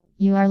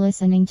You are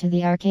listening to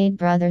the Arcade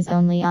Brothers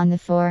only on the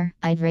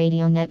 4-eyed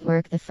radio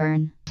network, The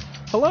Fern.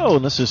 Hello,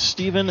 this is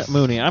Stephen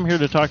Mooney. I'm here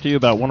to talk to you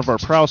about one of our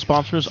proud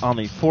sponsors on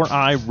the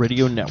 4i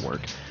Radio Network.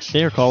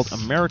 They are called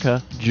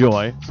America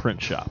Joy Print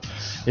Shop.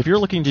 If you're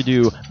looking to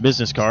do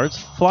business cards,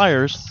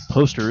 flyers,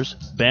 posters,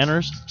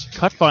 banners,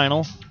 cut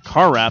vinyl,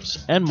 car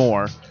wraps, and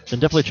more, then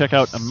definitely check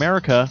out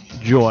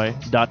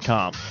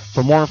AmericaJoy.com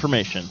for more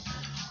information.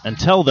 And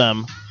tell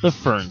them the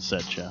Fern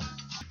sent you.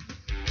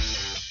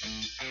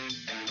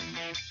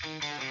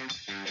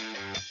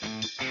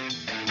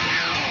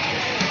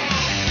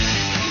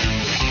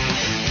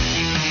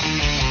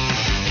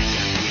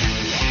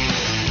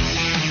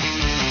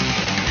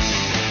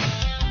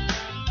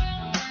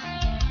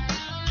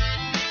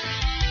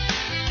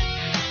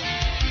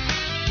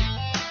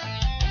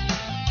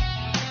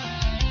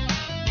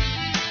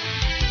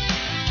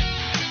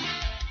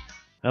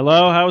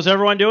 Hello, how's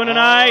everyone doing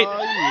tonight?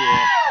 Oh,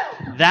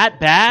 yeah. That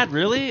bad,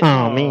 really?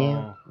 Oh,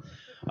 man.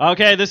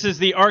 Okay, this is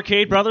the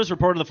Arcade Brothers,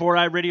 report of the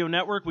 4i Radio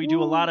Network. We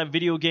do a lot of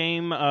video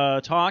game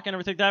talk and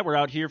everything like that. We're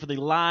out here for the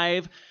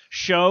live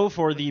show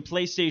for the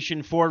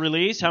PlayStation 4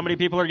 release. How many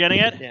people are getting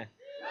it? Yeah.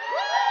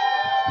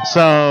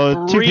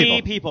 So,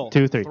 Three people.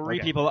 Three Three okay.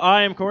 people.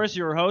 I am, of course,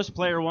 your host,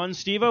 Player 1,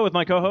 Steve-O, with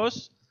my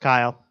co-host,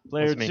 Kyle.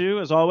 Player That's me. 2,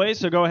 as always.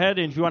 So go ahead,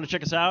 and if you want to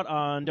check us out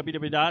on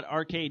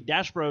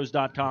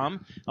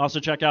www.arcade-bros.com. Also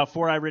check out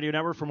 4i Radio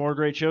Network for more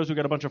great shows. We've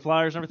got a bunch of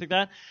flyers and everything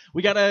like that.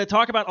 We got to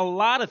talk about a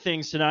lot of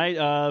things tonight.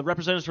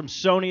 Representatives from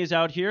Sony is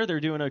out here.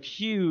 They're doing a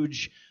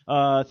huge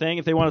thing.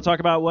 If they want to talk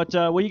about what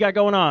you got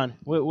going on,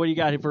 what do you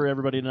got here for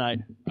everybody tonight?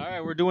 All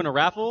right, we're doing a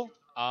raffle.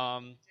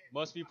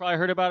 Most of you probably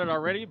heard about it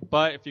already,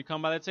 but if you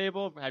come by the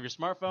table, have your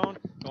smartphone,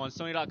 go on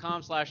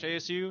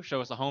sony.com/ASU,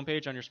 show us the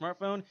homepage on your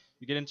smartphone.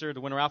 You get entered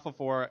to win a raffle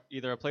for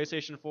either a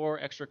PlayStation 4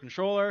 extra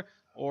controller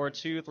or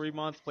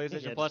 2-3-month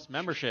PlayStation Plus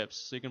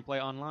memberships, so you can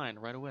play online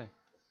right away.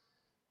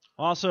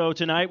 Also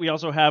tonight, we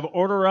also have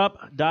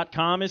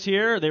OrderUp.com is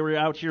here. They were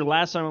out here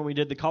last time when we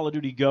did the Call of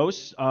Duty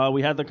Ghosts.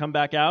 We had them come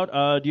back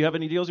out. Do you have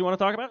any deals you want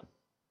to talk about?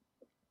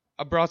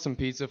 I brought some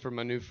pizza for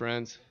my new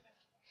friends.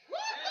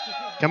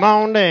 Come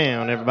on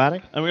down,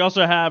 everybody. And we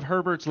also have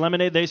Herbert's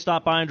Lemonade. They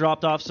stopped by and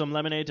dropped off some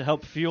lemonade to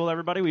help fuel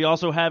everybody. We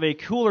also have a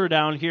cooler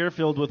down here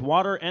filled with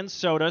water and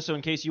soda, so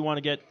in case you want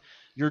to get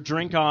your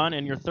drink on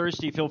and you're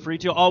thirsty, feel free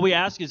to. All we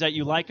ask is that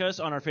you like us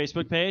on our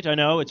Facebook page. I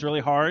know it's really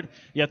hard.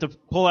 You have to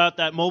pull out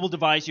that mobile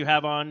device you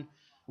have on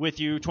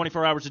with you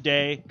 24 hours a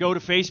day. Go to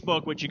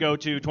Facebook, which you go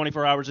to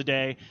 24 hours a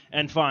day,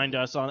 and find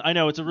us on. I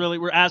know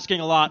we're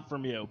asking a lot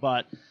from you,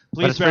 but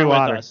please it's bear free with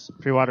water. us.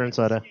 Free water and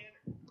soda.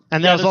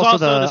 And Yeah, there's there's also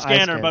the ice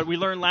scanner, scan. but we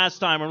learned last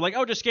time, we're like,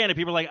 oh, just scan it.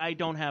 People are like, I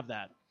don't have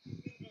that.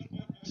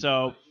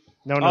 So,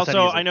 No one knows how to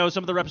also, use it. I know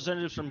some of the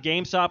representatives from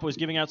GameStop was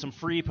giving out some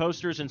free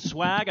posters and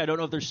swag. I don't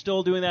know if they're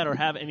still doing that or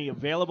have any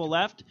available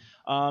left.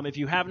 If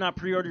you have not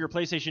pre-ordered your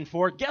PlayStation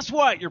 4, guess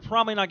what? You're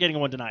probably not getting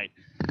one tonight.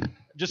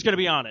 Just going to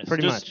be honest.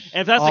 Pretty much.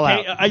 And if that's All the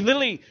case, out. I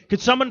literally,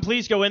 could someone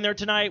please go in there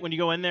tonight when you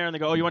go in there and they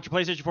go, oh, you want your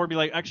PlayStation 4? Be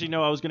like, actually,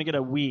 no, I was going to get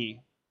a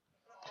Wii.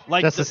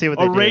 Like Just to see what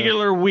they a do.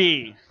 regular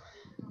Wii.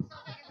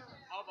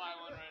 I'll buy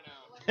one right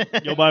now.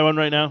 You'll buy one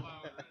right now?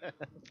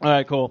 All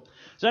right, cool.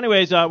 So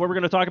anyways, what we're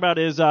going to talk about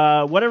is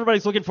what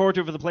everybody's looking forward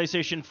to for the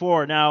PlayStation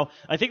 4. Now,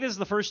 I think this is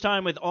the first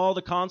time with all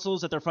the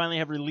consoles that they finally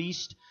have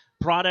released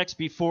products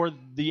before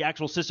the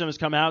actual system has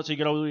come out, so you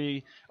can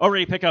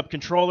already pick up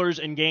controllers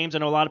and games. I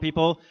know a lot of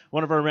people.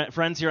 One of our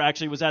friends here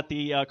actually was at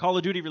the Call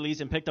of Duty release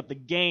and picked up the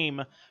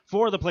game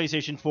for the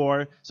PlayStation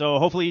 4, so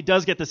hopefully he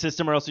does get the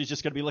system, or else he's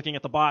just going to be looking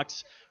at the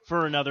box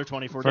for another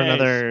 24 For days.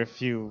 another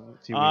few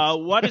weeks.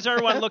 What is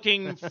everyone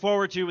looking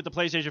forward to with the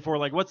PlayStation 4?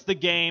 Like, what's the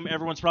game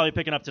everyone's probably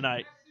picking up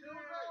tonight?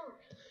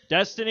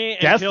 Destiny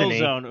and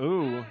Destiny? Killzone.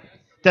 Ooh.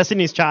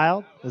 Destiny's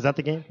Child? Is that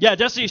the game? Yeah,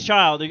 Destiny's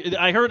Child.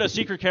 I heard a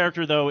secret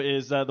character, though,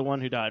 is the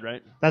one who died,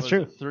 right? That's Was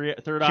true.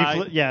 it Third She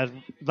Eye? yeah,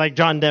 like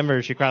John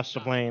Denver, she crashed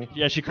the plane.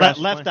 Yeah, she crashed.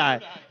 Left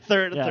eye.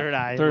 Third Yeah,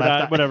 eye. Third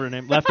left Eye, whatever her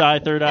name. Left Eye,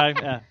 Third Eye.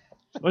 Yeah.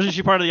 Wasn't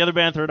she part of the other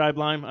band, Third Eye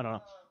Blind? I don't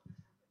know.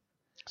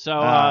 So,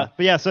 I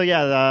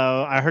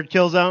heard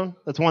Killzone.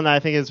 That's one that I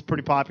think is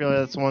pretty popular.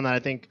 That's one that I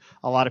think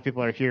a lot of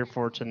people are here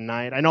for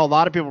tonight. I know a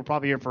lot of people are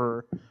probably here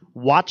for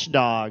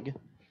Watchdog,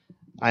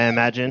 I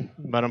imagine,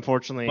 but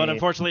unfortunately,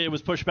 it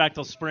was pushed back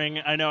till spring.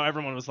 I know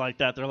everyone was like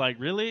that. They're like,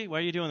 really? Why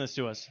are you doing this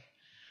to us?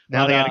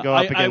 now they got to go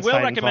up I against will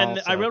Titanfall. recommend.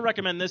 So. I will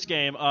recommend this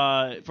game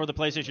for the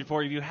PlayStation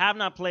 4. If you have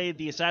not played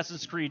the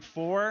Assassin's Creed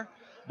 4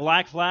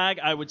 Black Flag,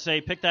 I would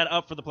say pick that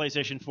up for the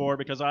PlayStation 4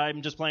 because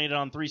I'm just playing it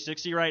on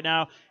 360 right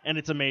now, and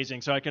it's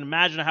amazing. So I can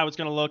imagine how it's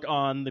going to look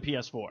on the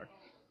PS4.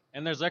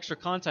 And there's extra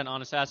content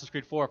on Assassin's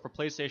Creed 4 for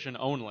PlayStation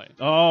only.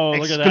 Oh,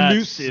 look at that!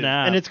 Exclusive.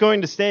 Snap. And it's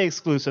going to stay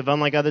exclusive,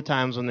 unlike other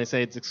times when they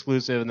say it's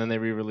exclusive and then they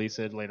re-release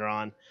it later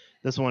on.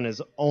 This one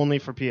is only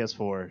for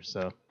PS4.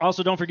 So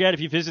Also, don't forget,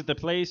 if you visit the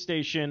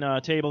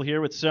PlayStation table here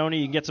with Sony,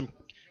 you can get some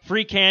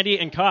free candy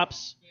and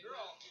cups.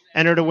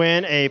 enter to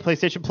win a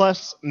PlayStation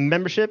Plus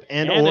membership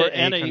and or a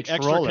extra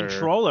controller,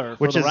 controller for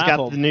which the has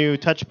raffle. got the new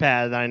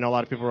touchpad that I know a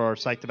lot of people are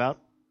psyched about.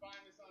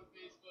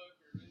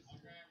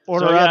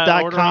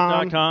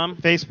 OrderUp.com,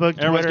 Facebook, Everyone's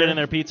Twitter. getting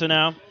their pizza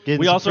now. Getting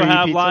We some also free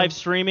have pizza. live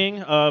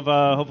streaming of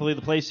hopefully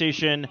the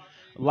PlayStation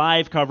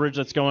live coverage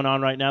that's going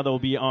on right now that will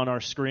be on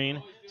our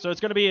screen. So it's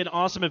going to be an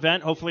awesome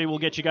event. Hopefully we'll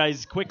get you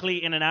guys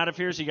quickly in and out of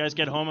here so you guys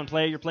get home and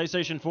play your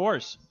PlayStation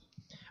 4s.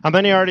 How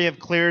many already have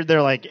cleared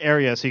their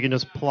area so you can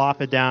just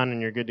plop it down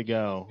and you're good to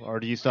go? Or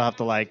do you still have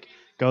to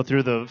go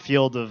through the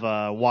field of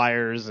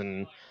wires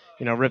and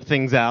rip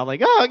things out?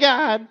 Oh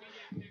God,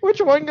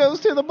 which one goes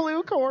to the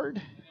blue cord?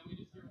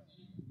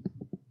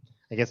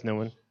 I guess no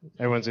one.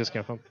 Everyone's just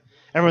going home.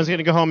 Everyone's going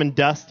to go home and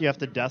dust. You have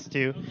to dust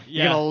too.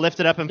 You're going to lift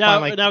it up and Now,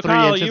 find 3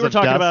 Kyle, inches you were of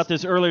talking dust. about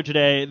this earlier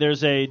today. There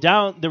was a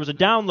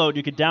download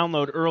you could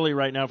download early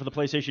right now for the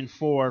PlayStation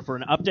 4 for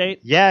an update.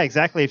 Yeah,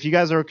 exactly. If you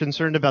guys are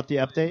concerned about the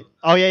update.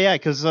 Oh, yeah,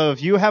 because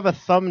if you have a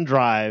thumb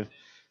drive,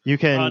 you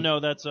can... No,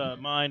 that's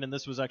mine, and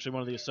this was actually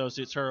one of the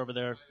associates. Her over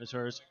there is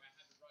hers.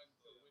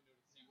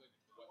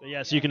 But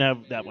yeah, so you can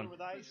have that one. With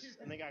ice,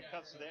 and they got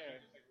cups there.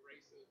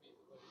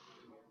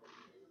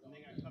 And they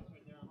got cups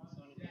right there on the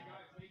Sony thing.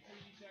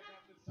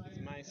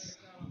 It's nice.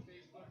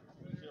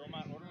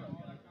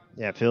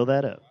 Yeah, fill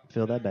that up.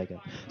 Fill that back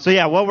up. So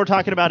yeah, what we're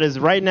talking about is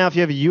right now, if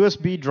you have a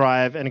USB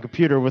drive and a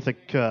computer with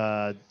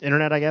a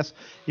internet, I guess,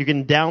 you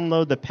can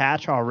download the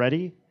patch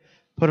already,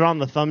 put it on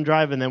the thumb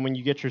drive, and then when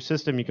you get your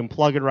system, you can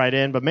plug it right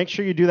in. But make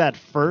sure you do that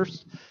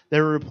first. They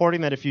were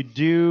reporting that if you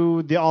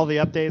do all the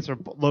updates or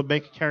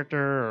make a character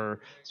or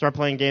start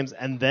playing games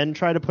and then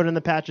try to put in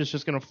the patch, it's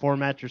just going to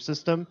format your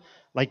system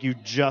like you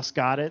just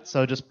got it.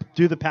 So just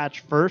do the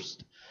patch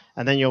first,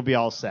 and then you'll be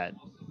all set.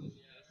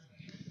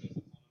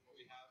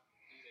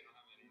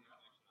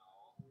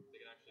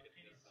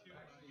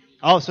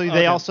 Oh, so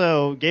they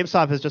also,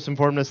 GameStop has just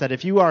informed us that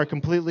if you are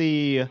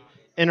completely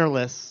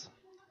interless,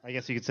 I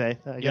guess you could say,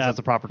 I guess that's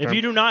a proper term. If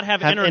you do not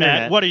have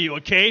internet, what are you, a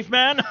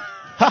caveman?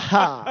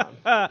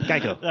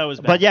 Geico. That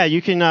was bad. But yeah,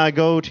 you can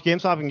go to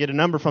GameStop and get a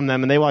number from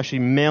them, and they will actually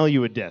mail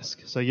you a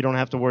disc. So you don't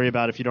have to worry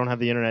about if you don't have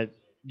the internet,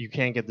 you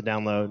can't get the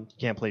download, you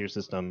can't play your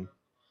system,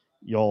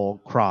 you'll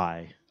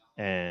cry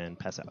and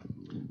pass out.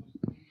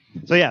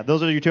 So yeah,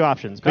 those are your 2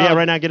 options. But yeah,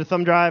 right now, get a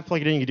thumb drive, plug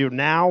it in. You can do it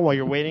now while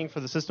you're waiting for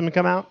the system to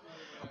come out.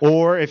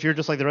 Or if you're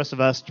just like the rest of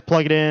us,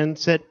 plug it in,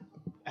 sit,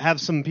 have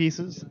some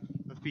pieces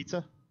of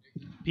pizza.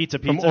 Pizza.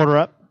 From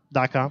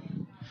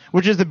OrderUp.com,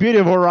 which is the beauty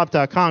of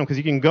OrderUp.com, because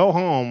you can go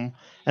home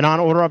and on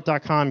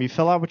OrderUp.com you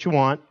fill out what you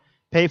want,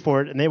 pay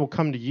for it, and they will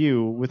come to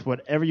you with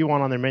whatever you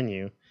want on their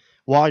menu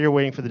while you're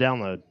waiting for the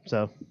download.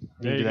 So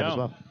you can do that as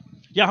well.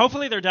 Yeah,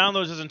 hopefully their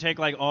downloads doesn't take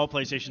all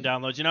PlayStation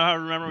downloads. You know how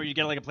remember when you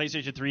get a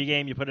PlayStation 3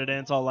 game, you put it in,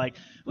 it's all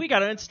we got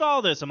to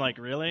install this. I'm like,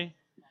 really?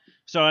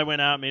 So I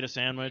went out, made a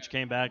sandwich,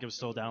 came back, it was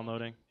still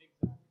downloading.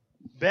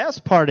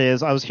 Best part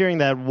is I was hearing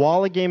that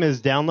while a game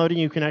is downloading,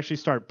 you can actually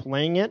start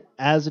playing it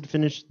as it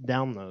finished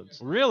downloads.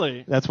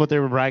 Really? That's what they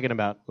were bragging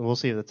about. We'll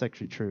see if that's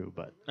actually true,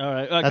 but all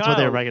right. that's Kyle, what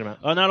they were bragging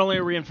about. Not only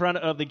are we in front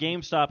of the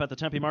GameStop at the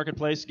Tempe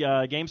Marketplace,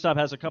 GameStop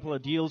has a couple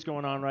of deals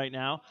going on right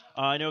now.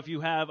 I know if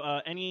you have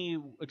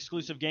any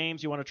exclusive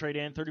games you want to trade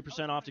in,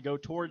 30% off to go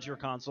towards your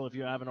console if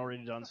you haven't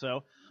already done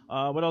so.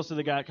 What else do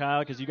they got, Kyle?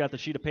 Because you got the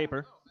sheet of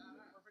paper.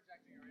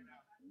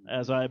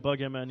 As I bug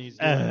him and he's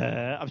doing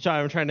I'm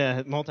trying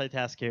to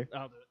multitask here.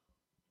 I'll do it.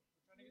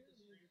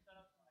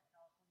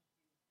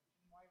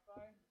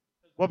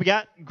 What we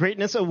got?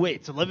 Greatness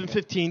awaits.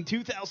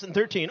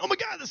 11/15/2013. Oh my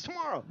God, that's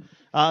tomorrow.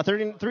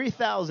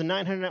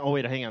 $3,900. Oh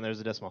wait, hang on.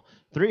 There's a decimal.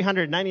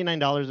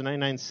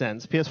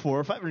 $399.99.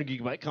 PS4, 500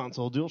 gigabyte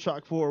console,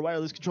 DualShock 4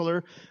 wireless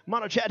controller,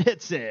 mono chat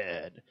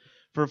headset.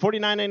 For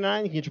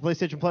 $49.99, you can get your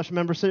PlayStation Plus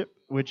membership.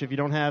 Which, if you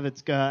don't have,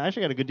 it's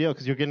actually got a good deal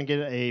because you're going to get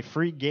a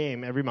free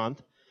game every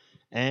month,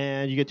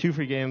 and you get 2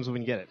 free games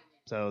when you get it.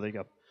 So there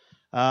you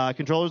go.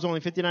 Controllers only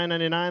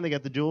 $59.99. They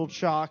got the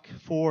DualShock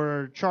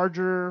 4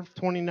 charger,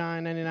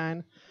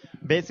 $29.99.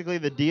 Basically,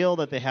 the deal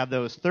that they have,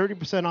 though, is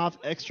 30% off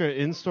extra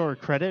in-store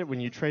credit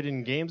when you trade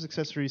in games,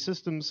 accessories,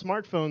 systems,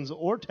 smartphones,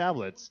 or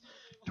tablets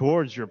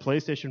towards your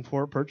PlayStation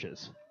 4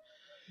 purchase.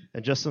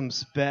 And just some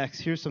specs.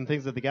 Here's some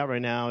things that they got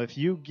right now. If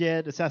you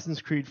get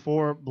Assassin's Creed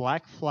 4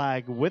 Black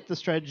Flag with the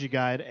strategy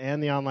guide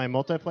and the online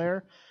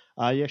multiplayer,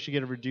 you actually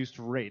get a reduced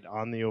rate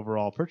on the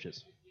overall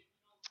purchase.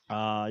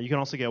 You can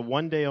also get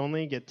 1 day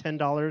only, get $10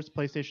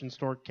 PlayStation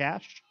Store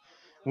cash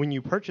when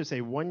you purchase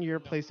a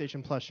 1-year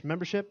PlayStation Plus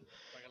membership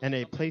and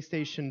a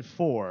PlayStation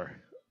 4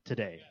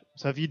 today.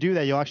 So if you do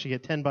that, you'll actually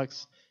get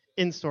 $10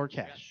 in-store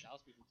cash,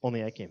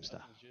 only at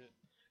GameStop.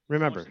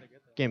 Remember,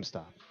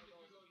 GameStop.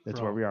 That's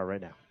where we are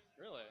right now.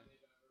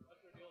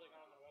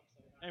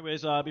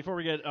 Anyways, before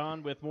we get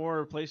on with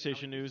more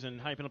PlayStation news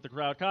and hyping up the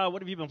crowd, Kyle,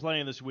 what have you been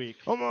playing this week?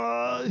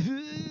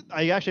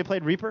 I actually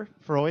played Reaper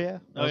for Ouya.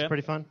 That was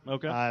pretty fun.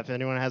 Okay. If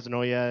anyone has an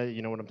Ouya,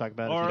 you know what I'm talking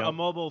about. Or a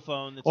mobile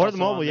phone. That's or also the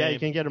mobile, on yeah, the- you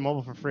can get a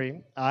mobile for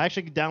free. I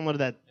actually downloaded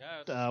that,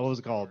 what was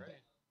it called?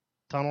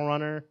 Tunnel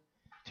Runner?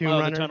 Tomb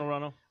Runner? The Tunnel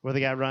Runner. Where the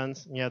guy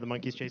runs, and you have the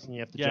monkeys chasing you,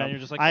 have to Yeah, jump. and you're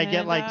just like, I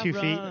get "And like I 2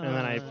 feet, run, and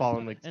then I fall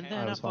in and then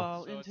I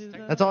fall fall. into the...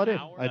 That's all I do.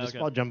 I just Okay.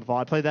 fall, jump and fall.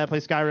 I played that. I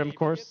played Skyrim, of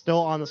course.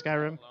 Still on the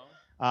Skyrim.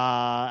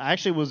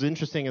 Actually, what was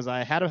interesting is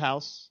I had a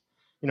house,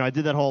 I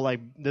did that whole, like,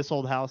 this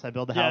old house, I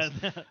built a house.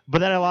 But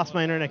then I lost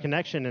my internet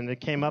connection, and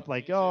it came up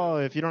like, oh,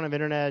 if you don't have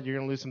internet, you're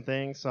going to lose some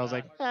things. So I was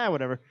like,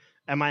 whatever.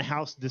 And my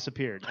house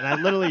disappeared. And I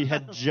literally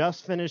had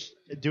just finished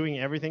doing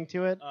everything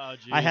to it. Oh,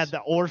 geez. I had the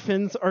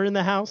orphans are in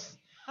the house.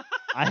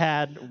 I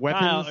had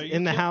weapons Kyle,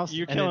 in the house.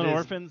 You're and killing it is-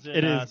 orphans?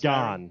 It is Skyrim?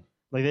 gone.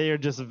 Like, they are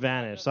just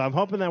vanished. So I'm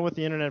hoping that with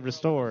the internet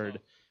restored,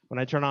 when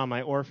I turn on,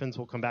 my orphans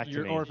will come back to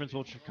Your me. orphans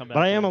will come back.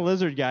 But I to am you. a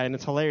lizard guy, and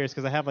it's hilarious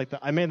because I have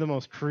I made the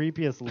most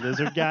creepiest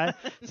lizard guy.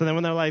 So then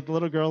when they're like the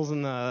little girls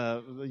in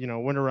the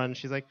Winter Run,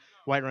 she's like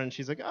White Run,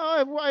 she's like,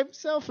 oh, I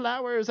sell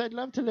flowers. I'd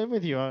love to live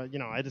with you.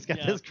 I just got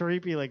this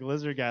creepy like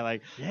lizard guy,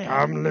 like,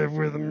 come live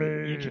with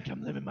me. You can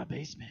come live in my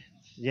basement.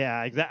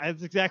 Yeah,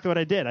 that's exactly what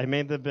I did. I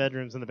made the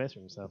bedrooms and the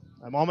basement. So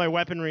all my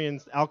weaponry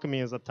and alchemy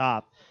is up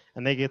top,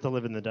 and they get to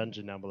live in the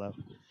dungeon down below.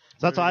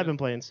 So that's all I've been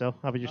playing still.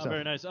 How about yourself?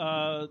 Very nice.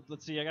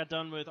 Let's see. I got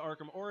done with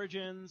Arkham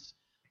Origins.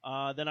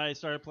 Then I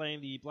started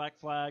playing the Black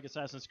Flag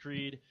Assassin's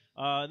Creed.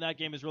 And that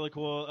game is really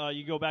cool.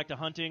 You go back to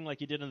hunting like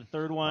you did in the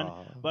third one,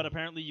 but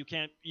apparently you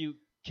can't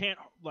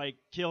like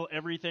kill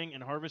everything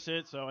and harvest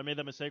it. So I made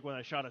that mistake when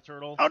I shot a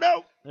turtle. Oh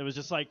no! It was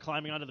just like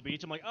climbing onto the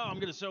beach. I'm like, oh,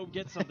 I'm gonna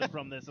get something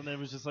from this, and then it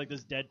was just like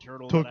this dead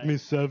turtle. Took me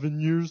 7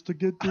 years to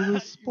get to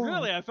this spot.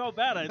 Really, I felt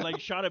bad. I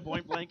like shot it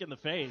point blank in the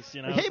face.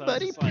 Hey, so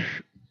buddy.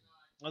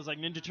 I was like,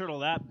 Ninja Turtle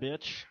that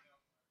bitch.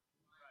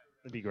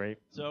 That'd be great.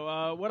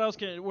 So what else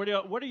what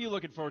are you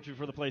looking forward to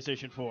for the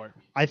PlayStation 4?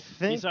 I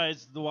think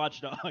besides the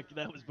Watch Dog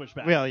that was pushed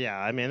back. Well, yeah,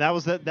 I mean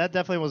that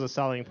definitely was a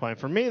selling point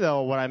for me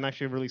though. What I'm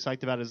actually really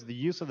psyched about is the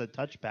use of the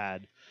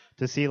touchpad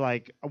to see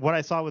like what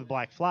I saw with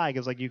Black Flag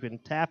is like you can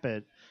tap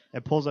it,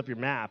 it pulls up your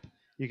map.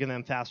 You can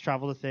then fast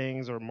travel to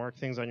things or mark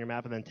things on your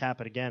map and then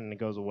tap it again and it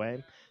goes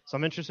away. So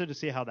I'm interested to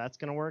see how that's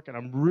going to work, and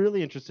I'm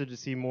really interested to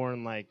see more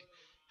in like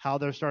how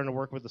they're starting to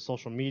work with the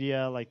social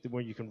media, like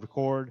where you can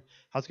record,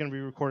 how it's going to be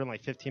recording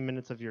like 15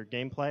 minutes of your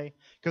gameplay.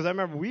 Because I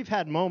remember we've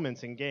had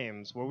moments in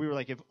games where we were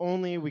like, if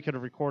only we could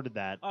have recorded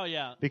that. Oh,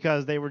 yeah.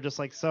 Because they were just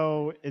like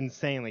so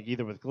insane, like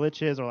either with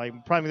glitches or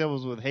like probably that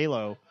was with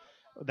Halo.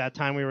 That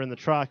time we were in the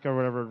truck or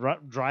whatever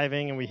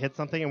driving and we hit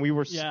something and we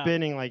were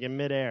spinning like in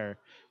midair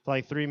for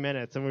like 3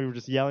 minutes and we were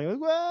just yelling like,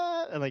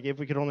 what? And like if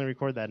we could only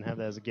record that and have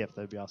that as a gift,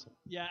 that'd be awesome.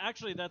 Yeah,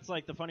 actually that's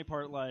like the funny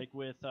part, like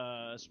with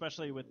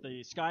especially with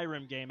the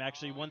Skyrim game.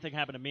 Actually, one thing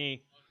happened to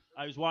me.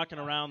 I was walking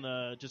around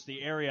the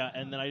area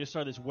and then I just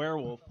saw this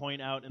werewolf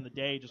point out in the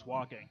day just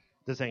walking.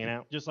 Just hanging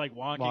out. Just like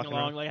walking along.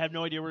 Around. Like I have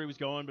no idea where he was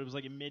going, but it was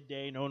like in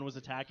midday, no one was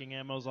attacking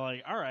him. I was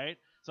like, all right.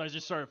 So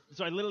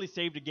I literally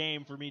saved a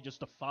game for me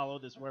just to follow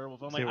this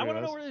werewolf. I'm like, I want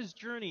to know where his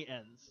journey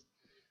ends.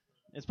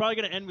 It's probably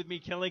going to end with me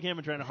killing him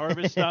and trying to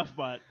harvest stuff,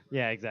 but...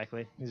 Yeah,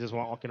 exactly. He's just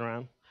walking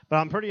around. But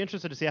I'm pretty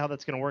interested to see how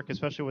that's going to work,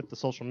 especially with the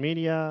social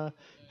media,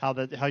 how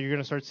you're going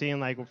to start seeing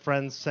like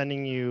friends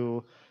sending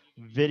you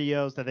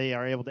videos that they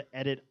are able to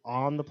edit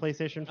on the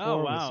PlayStation 4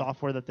 with the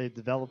software that they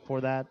developed for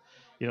that.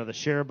 The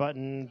share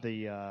button,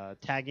 the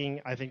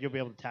tagging. I think you'll be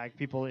able to tag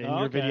people in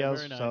your videos.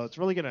 Very nice. So it's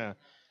really going to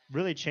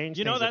really change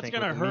things. That's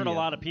going to hurt a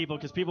lot of people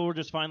because people will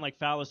just find like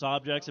phallus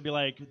objects and be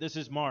like, this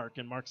is Mark.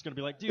 And Mark's going to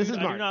be like, dude,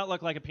 I do not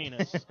look like a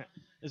penis.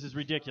 This is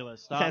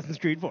ridiculous. Stop. Assassin's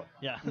Creed 4.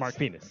 Yeah. Mark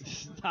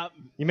penis. Stop.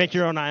 You make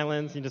your own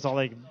islands. You just all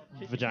like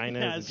vaginas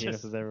Yeah, and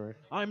penises everywhere.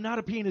 I'm not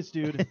a penis,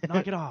 dude.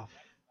 Knock it off.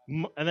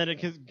 And then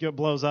it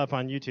blows up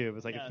on YouTube.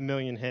 It's like a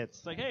million hits.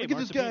 It's like, hey, look at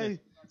Mark's this a guy. penis.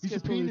 He's a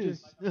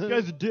penis. This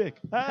guy's a dick.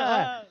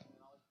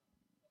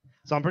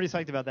 So I'm pretty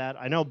psyched about that.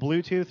 I know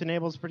Bluetooth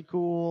enables pretty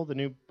cool. The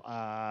new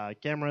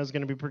camera is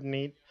going to be pretty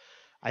neat.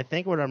 I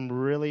think what I'm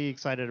really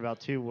excited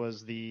about too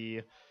was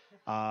the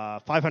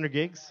 500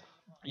 gigs.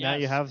 Yes. Now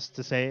you have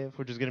to save,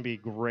 which is going to be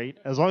great.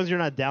 As long as you're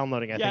not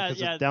downloading, I think,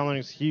 because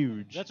downloading is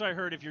huge. That's what I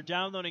heard. If you're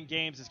downloading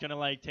games, it's going to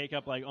like take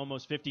up like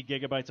almost 50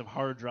 gigabytes of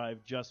hard drive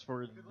just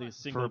for the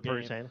single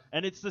game.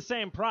 And it's the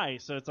same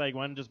price, so it's like,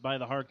 why don't you just buy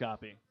the hard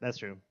copy? That's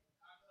true.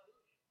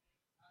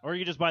 Or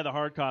you just buy the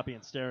hard copy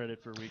and stare at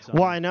it for weeks.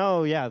 Well, I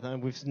know, we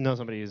know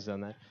somebody who's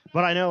done that.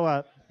 But I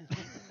know,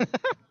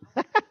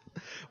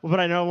 but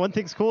I know one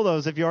thing's cool though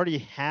is if you already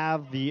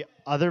have the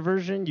other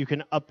version, you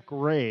can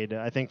upgrade.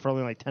 I think for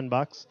only like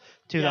 $10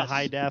 to the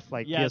high def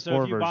PS4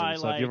 so if you version. buy,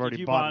 So if you've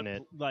already bought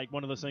it, like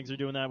one of those things, they're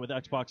doing that with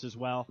Xbox as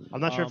well.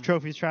 I'm not sure if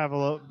trophies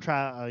transfer.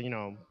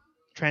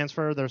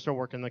 They're still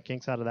working the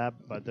kinks out of that,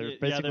 but they're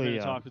basically they're going to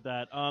talk with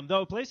that.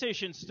 Though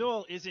PlayStation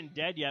still isn't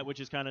dead yet, which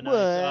is kind of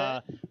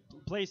nice.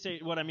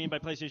 PlayStation. What I mean by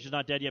PlayStation is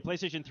not dead yet.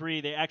 PlayStation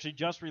 3, they actually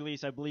just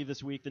released, I believe,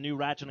 this week, the new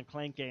Ratchet and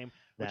Clank game,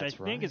 which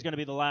think is going to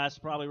be the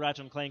last probably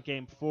Ratchet and Clank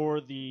game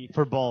for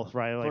both,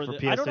 right? Like for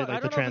PS3,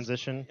 like the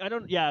transition.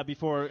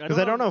 Before because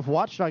I don't know if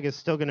Watch Dogs is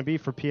still going to be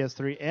for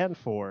PS3 and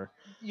 4.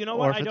 You know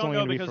what? I don't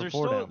know because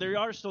they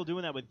are still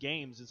doing that with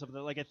games and stuff.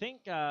 Like I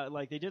think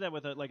like they did that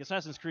with like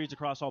Assassin's Creed's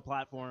across all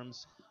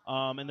platforms,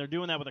 and they're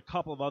doing that with a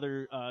couple of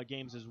other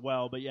games as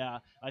well. But yeah,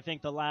 I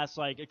think the last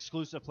like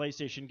exclusive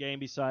PlayStation game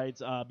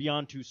besides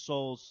Beyond Two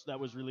Souls that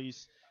was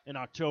released in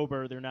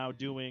October, they're now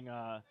doing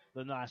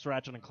the last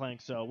Ratchet and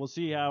Clank. So we'll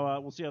see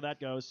how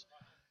that goes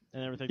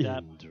and everything.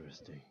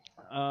 Interesting.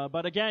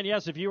 But again,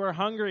 yes, if you are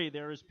hungry,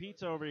 there is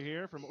pizza over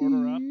here from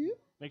Order Up.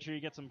 Make sure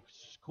you get some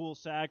cool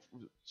swag.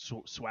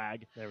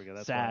 There we go.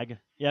 That's SAG.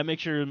 Yeah, make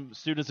sure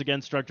Students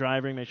Against Drunk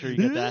Driving. Make sure you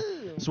get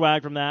that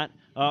swag from that.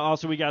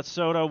 Also, we got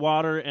soda,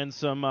 water, and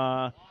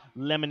some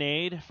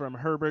lemonade from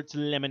Herbert's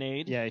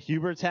Lemonade. Yeah,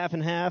 Hubert's half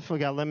and half. We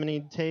got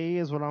lemonade tea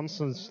is what I'm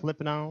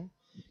slipping on.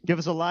 Give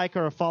us a like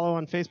or a follow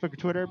on Facebook or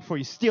Twitter before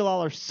you steal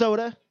all our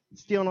soda.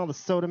 Stealing all the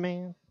soda,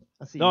 man.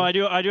 I see. No,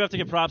 you. I do have to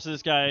give props to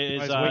this guy.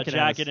 His He's winking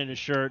at jacket us. and his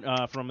shirt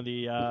from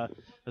the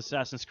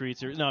Assassin's Creed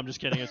series. No, I'm just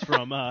kidding. It's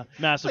from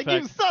Mass Like,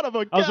 Effect. you son of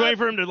a I was gun. waiting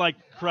for him to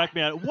correct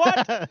me on it.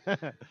 What?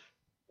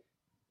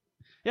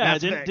 Yeah, Mass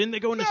didn't, Effect. didn't they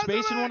go into Mass space in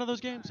Effect. one of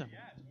those games?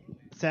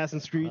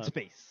 Assassin's Creed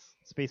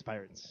Space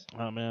Pirates.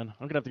 Oh man,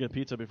 I'm gonna have to get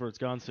pizza before it's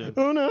gone soon.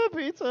 Oh no,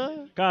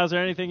 pizza. Kyle, is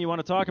there anything you want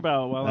to talk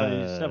about while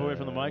I step away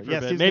from the mic for yeah,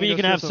 a bit? Steve's Maybe gonna you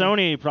go can have steal some-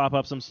 Sony prop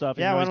up some stuff.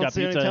 Yeah, even why though don't he's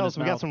see got any pizza in tells? his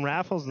We got mouth. some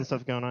raffles and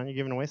stuff going on. You're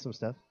giving away some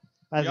stuff.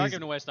 We are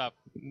giving away stuff.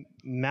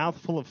 Mouth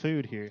full of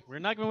food here. We're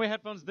not giving away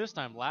headphones this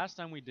time. Last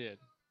time we did. Is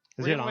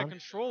We're it giving away a on?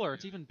 controller.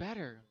 It's even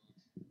better.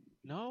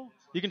 No?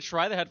 You can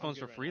try the headphones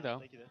for free,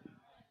 though.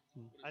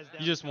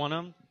 You just won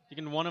them. You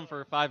can win them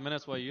for 5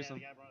 minutes while you use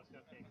them.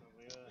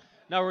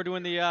 Now we're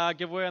doing the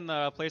giveaway on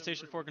the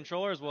PlayStation 4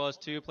 controller as well as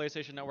 2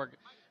 PlayStation Network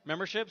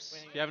memberships.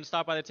 If you haven't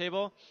stopped by the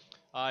table,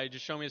 you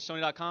just show me at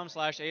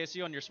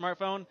sony.com/ASU on your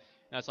smartphone. And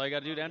that's all you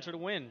got to do to enter to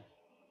win.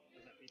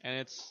 And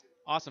it's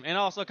awesome. And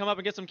also come up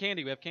and get some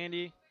candy. We have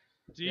candy.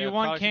 Do Yeah, you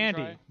want products you can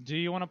candy? try. Do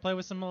you want to play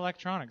with some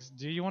electronics?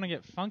 Do you want to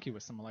get funky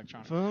with some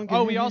electronics? Funky.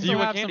 Oh, we Do also you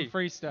want have candy? some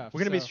free stuff. We're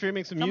going to be so-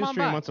 streaming some Come on Ustream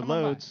by, once it come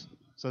on by. loads.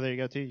 So there you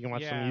go, too. You can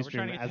watch Yeah, some we're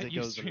trying Ustream to get as that it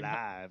goes Ustream up.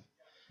 live.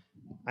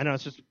 I know,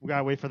 it's just, we got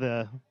to wait for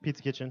the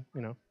Pizza Kitchen,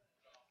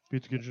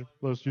 Pizza Kitchen,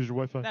 let us use your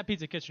Wi-Fi. That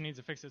pizza kitchen needs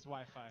to fix its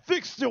Wi-Fi.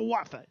 Fix the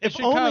Wi-Fi. If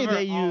should only cover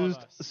they all of used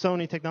us.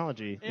 Sony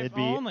technology, If it'd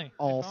be only.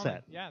 all If only.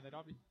 set. Yeah, they'd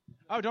all be.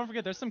 Oh, don't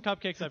forget, there's some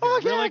cupcakes up Oh,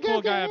 here. yeah, Really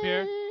cool guy up cupcakes.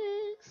 here.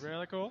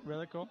 Really cool.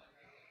 Really cool.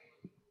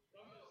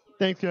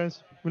 Thanks,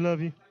 guys. We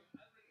love you.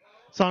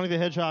 Sonic the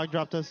Hedgehog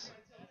dropped us.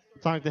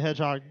 Sonic the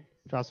Hedgehog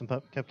dropped some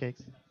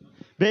cupcakes.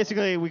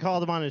 Basically, we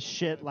called him on his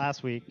shit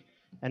last week,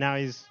 and now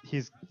he's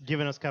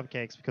giving us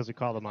cupcakes because we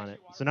called him on it.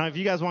 So now if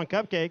you guys want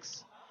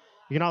cupcakes,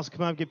 you can also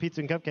come up and get pizza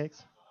and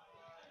cupcakes.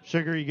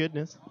 Sugary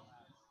goodness.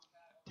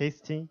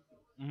 Tasty.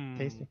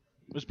 Tasty.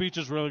 This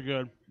pizza's really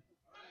good.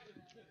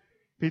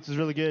 Pizza's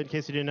really good, in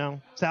case you didn't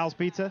know. Sal's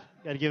Pizza.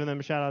 Got to give them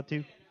a shout-out,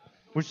 too.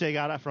 Which they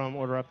got it from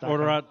OrderUp.com.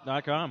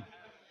 Orderout.com.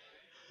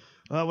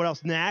 What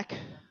else? Knack.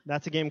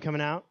 That's a game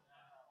coming out.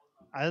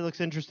 It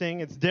looks interesting.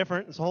 It's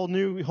different. It's a whole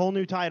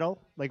new title.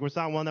 Like, it's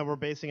not one that we're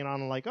basing it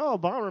on like, oh,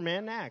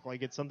 Bomberman Knack.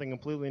 Like, it's something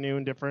completely new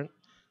and different.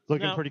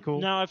 Looking Now- pretty cool.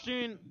 Now, I've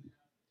seen...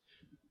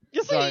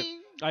 you Sorry.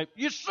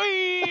 You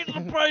see the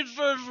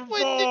PlayStation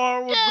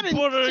 4 with the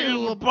pudding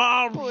in the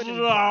box.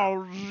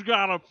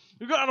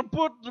 You gotta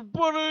put the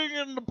pudding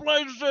in the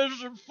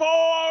PlayStation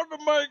 4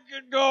 to make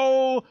it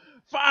go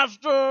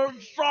faster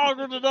and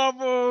stronger than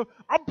ever.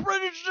 I'm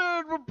pretty sure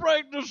it will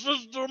break the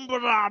system,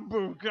 but I'm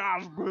Bill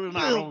Cosby and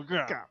I don't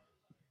care.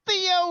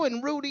 Theo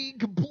and Rudy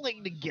can play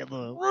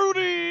together.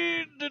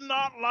 Rudy did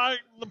not like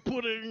the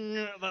pudding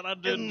that I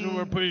did to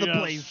her the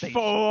PlayStation.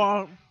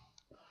 PS4.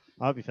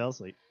 I hope you fell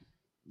asleep.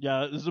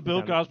 Yeah, this is a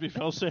Bill Cosby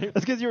failsafe.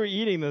 That's because you were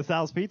eating the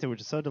Sal's Pizza,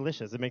 which is so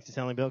delicious. It makes you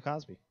sound like Bill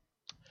Cosby.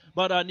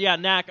 But yeah,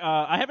 Knack.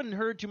 I haven't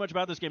heard too much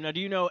about this game. Now, do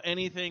you know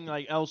anything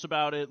else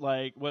about it?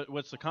 Like,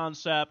 what's the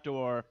concept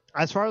or?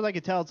 As far as I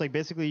can tell, it's like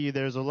basically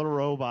there's a little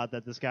robot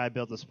that this guy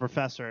built, this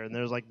professor, and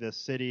there's like this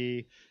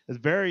city. It's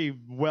very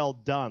well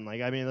done.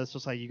 Like, I mean, it's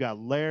just like you got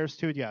layers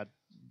to it. You got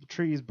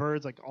trees,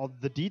 birds, like all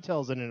the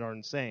details in it are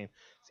insane.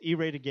 It's an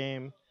E-rated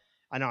game.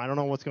 I know. I don't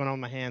know what's going on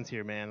with my hands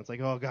here, man. It's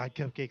like, oh god,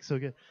 cupcake's so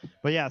good.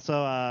 But yeah,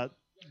 so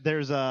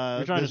there's You're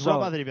trying to this sell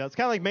robot it. that he built. It's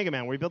kind of like Mega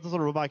Man, where he built this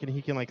little robot and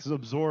he can like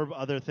absorb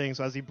other things.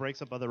 So as he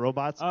breaks up other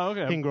robots, Oh,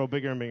 okay. he can grow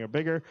bigger and bigger and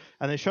bigger.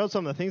 And they showed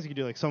some of the things you can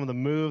do, like some of the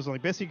moves, and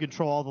like basically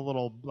control all the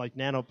little like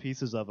nano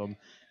pieces of them.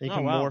 And you Oh,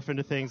 can wow. morph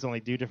into things and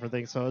like do different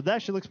things. So it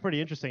actually looks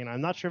pretty interesting. And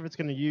I'm not sure if it's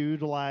going to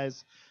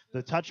utilize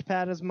the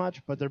touchpad as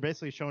much, but they're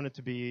basically showing it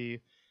to be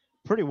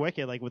pretty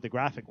wicked, like with the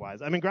graphic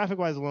wise. I mean, graphic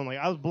wise alone, like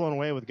I was blown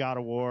away with God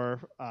of War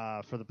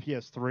for the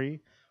PS3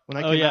 when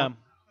that Oh came yeah. out.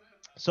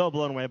 So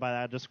blown away by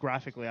that, just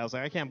graphically. I was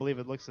like, I can't believe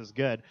it looks as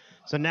good.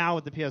 So now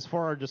with the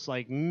PS4, just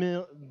like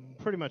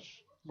pretty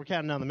much, we're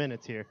counting down the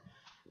minutes here.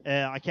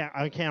 I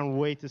can't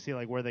wait to see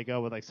like where they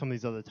go with like some of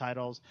these other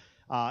titles.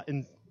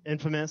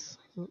 Infamous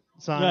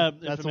Son, Yeah,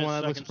 that's the Infamous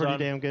one that looks Second pretty Son.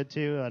 damn good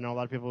too. I know a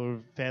lot of people who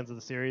are fans of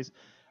the series.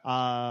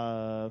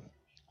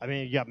 I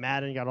mean, you got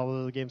Madden, you got all the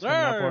other games coming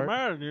out for Hey, it.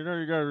 Madden,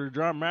 you got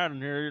John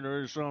Madden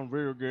here. He's selling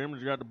video games.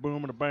 You got the boom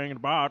and the bang and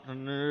the bot,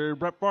 and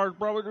Brett Favre's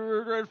probably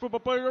the greatest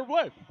football player ever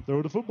played.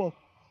 Throw the football.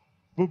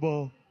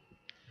 Football.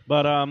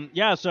 But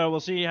yeah, so we'll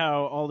see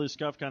how all this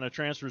stuff kind of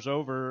transfers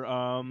over.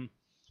 I'm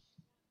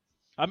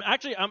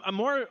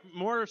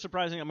more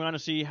surprising. I'm going to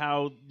see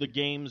how the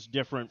game's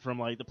different from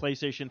like the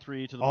PlayStation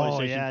 3 to the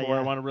PlayStation yeah, 4. I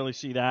yeah. want to really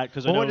see that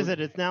because Well, what is it?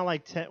 It's now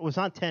like well, it's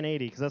not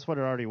 1080 because that's what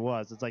it already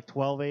was. It's like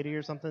 1280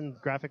 or something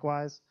graphic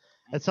wise.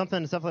 It's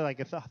something. It's definitely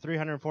like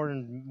 300,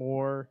 400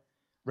 more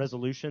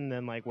resolution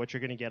than like what you're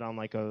going to get on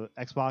like a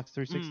Xbox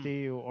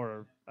 360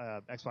 or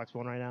Xbox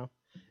One right now.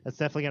 It's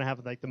definitely going to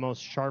have like the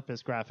most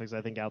sharpest graphics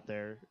I think out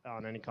there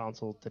on any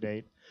console to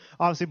date.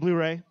 Obviously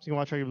Blu-ray, so you can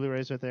watch all your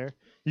Blu-rays right there.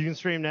 You can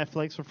stream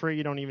Netflix for free.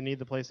 You don't even need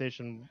the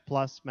PlayStation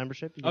Plus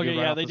membership. You can do Okay, it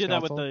right yeah, off they this did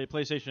that with console. the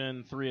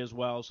PlayStation 3 as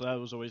well, so that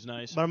was always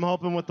nice. But I'm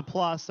hoping with the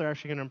Plus, they're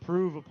actually going to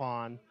improve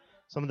upon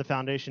some of the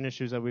foundation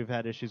issues that we've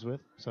had issues with.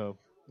 So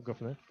we'll go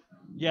from there.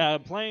 Yeah,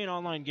 playing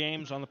online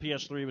games on the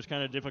PS3 was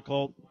kind of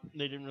difficult.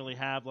 They didn't really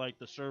have like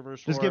the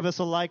servers Just for give it. us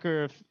a like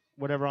or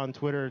whatever on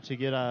Twitter to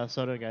get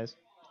soda, guys.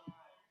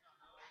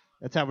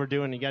 That's how we're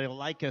doing. You got to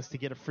like us to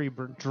get a free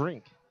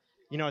drink.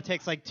 You know, it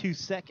takes like 2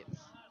 seconds.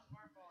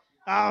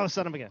 Oh,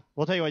 son of a gun.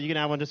 We'll tell you what, you can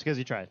have one just because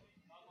you tried.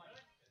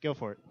 Go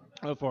for it.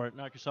 Go for it.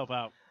 Knock yourself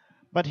out.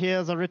 But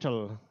here's a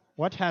riddle.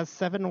 What has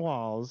 7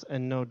 walls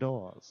and no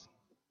doors?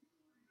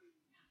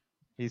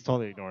 He's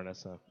totally ignoring us,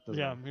 so doesn't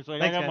Yeah, matter. he's like,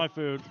 Thanks, I got guys. my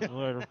food.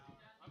 Later.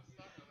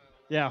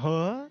 Yeah,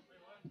 huh?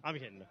 I'm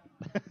kidding.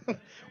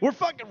 We're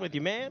fucking with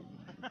you, man.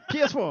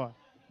 PS4.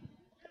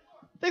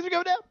 Thanks for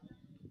coming down.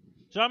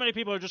 So how many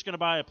people are just going to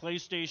buy a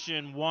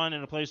PlayStation 1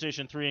 and a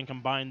PlayStation 3 and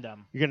combine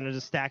them? You're going to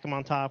just stack them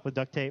on top with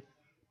duct tape?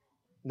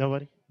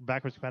 Nobody?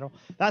 Backwards compatible?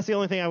 That's the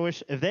only thing I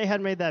wish. If they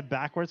had made that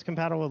backwards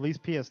compatible, at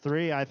least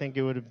PS3, I think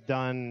it would have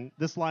done.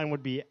 This line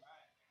would be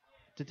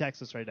to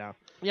Texas right now.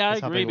 Yeah, I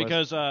That's how agree big it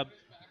was. because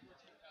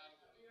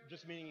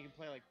Just meaning you can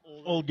play like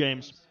Old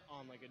games.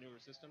 on like a newer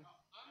system.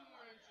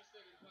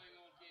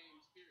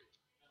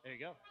 There you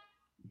go.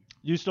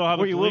 you still have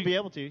Well, a you will Gle- be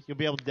able to. You'll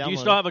be able to download. Do you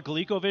still have a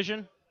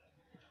ColecoVision?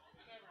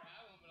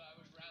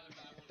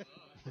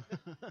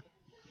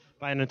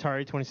 Buy an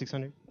Atari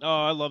 2600. Oh,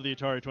 I love the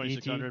Atari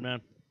 2600,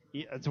 man.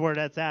 That's where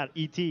that's at.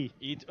 E.T.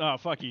 Oh,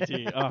 fuck ET.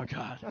 Oh,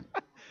 God.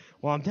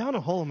 Well, I'm down a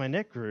hole in my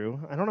neck, Drew.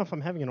 I don't know if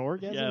I'm having an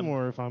orgasm Yeah.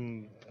 or if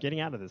I'm getting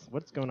out of this.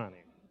 What's going on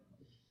here?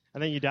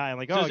 And then you die. I'm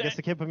like, So oh, I is guess it-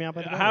 the kid put me out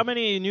by the How door.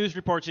 many news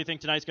reports do you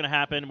think tonight's going to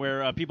happen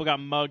where people got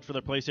mugged for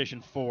their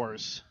PlayStation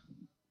 4s?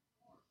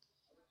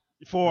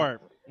 4.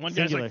 One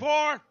guy's Singular. like,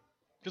 4?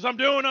 Because I'm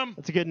doing them.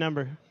 That's a good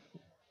number.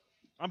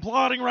 I'm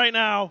plotting right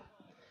now.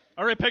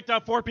 I already picked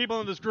out 4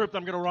 people in this group that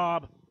I'm going to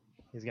rob.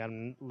 He's got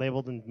them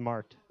labeled and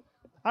marked.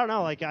 I don't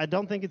know. Like, I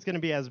don't think it's going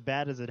to be as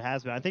bad as it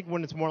has been. I think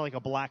when it's more like a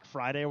Black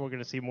Friday, we're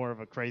going to see more of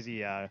a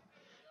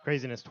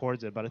craziness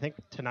towards it. But I think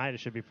tonight it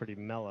should be pretty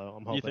mellow.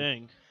 I'm hoping. You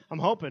think? I'm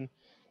hoping.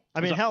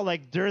 I mean, So- hell,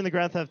 like during the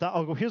Grand Theft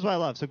Auto. Oh, here's what I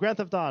love. So Grand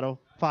Theft Auto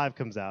 5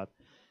 comes out,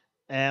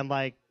 and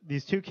like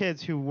these 2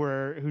 kids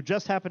who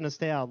just happened to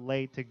stay out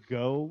late to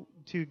go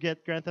to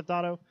get Grand Theft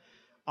Auto,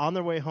 on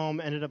their way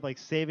home ended up like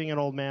saving an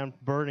old man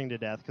burning to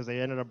death because they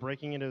ended up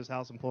breaking into his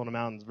house and pulling him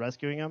out and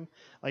rescuing him.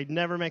 Like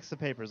never makes the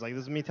papers. Like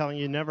this is me telling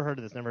you, never heard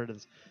of this, never heard of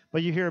this.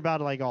 But you hear about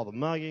like all the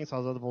muggings,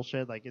 all this other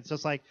bullshit. Like it's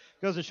just like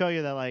goes to show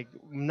you that like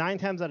 9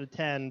 times out of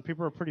 10,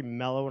 people are pretty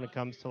mellow when it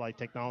comes to like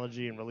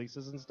technology and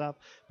releases and stuff.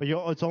 But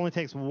it only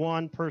takes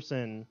one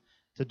person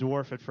to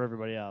dwarf it for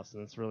everybody else,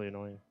 and it's really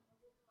annoying.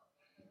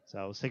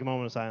 So let's take a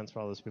moment of silence for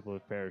all those people who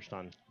have perished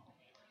on.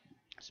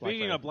 Speaking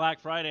Friday. of Black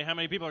Friday, how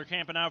many people are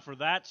camping out for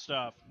that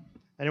stuff?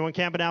 Anyone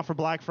camping out for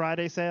Black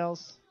Friday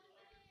sales?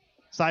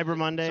 Cyber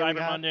Monday. we Cyber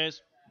got?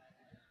 Mondays.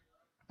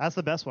 That's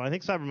the best one. I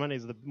think Cyber Monday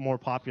is the more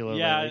popular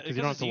Yeah, because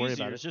you don't have to worry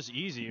easier. about It's it. just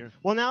easier.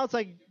 Well, now it's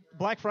like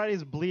Black Friday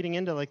is bleeding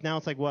into like now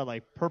it's like what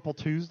like Purple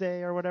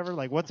Tuesday or whatever.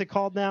 Like what's it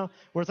called now?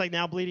 Where it's like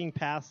now bleeding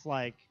past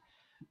like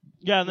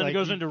Yeah, and then like, it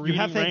goes you- into you reading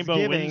have Rainbow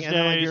Thanksgiving Wednesdays. and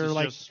then like It's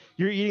you're just-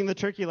 you're eating the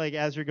turkey like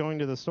as you're going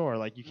to the store.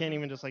 Like you can't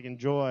even just like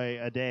enjoy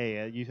a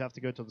day. You have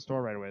to go to the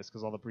store right away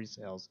because all the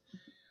pre-sales.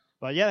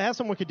 But yeah, they have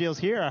some wicked deals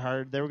here. I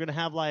heard they were gonna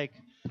have like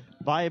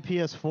buy a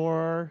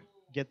PS4,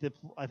 get the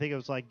I think it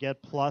was like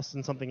get Plus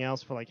and something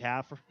else for like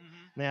half. And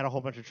they had a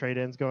whole bunch of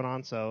trade-ins going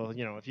on. So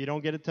you know if you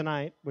don't get it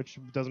tonight, which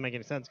doesn't make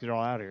any sense because you're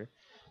all out here,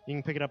 you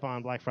can pick it up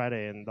on Black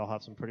Friday and they'll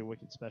have some pretty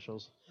wicked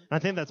specials. And I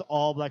think that's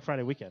all Black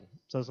Friday weekend.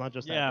 So it's not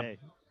just Yeah. that day.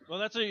 Well,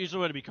 that's usually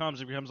what it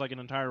becomes. It becomes like an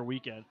entire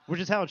weekend. Which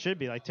is how it should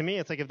be. Like to me,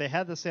 it's like if they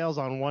had the sales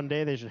on one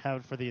day, they should have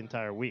it for the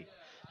entire week.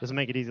 Doesn't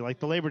make it easy. Like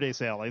the Labor Day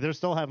sale, like they're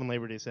still having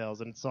Labor Day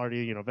sales, and it's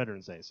already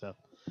Veterans Day. So,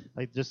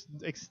 like just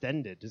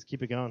extend it, just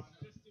keep it going.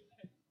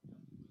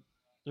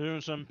 They're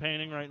doing some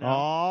painting right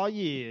now. Oh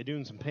yeah,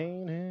 doing some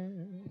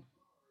painting.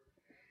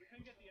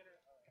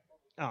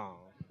 Oh,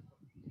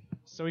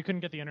 So we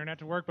couldn't get the internet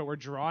to work, but we're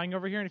drawing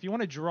over here. And if you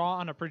want to draw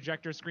on a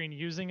projector screen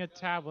using a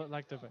tablet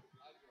like the...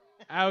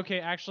 Okay,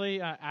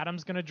 actually,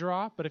 Adam's going to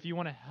draw, but if you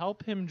want to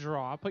help him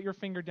draw, put your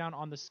finger down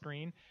on the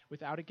screen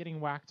without it getting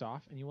whacked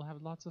off, and you will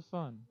have lots of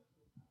fun.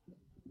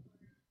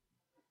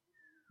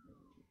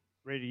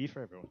 ready to eat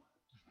for everyone.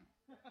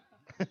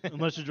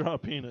 Unless you draw a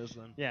penis,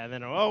 then. Yeah, and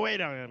then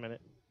wait a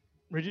minute.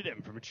 Rigid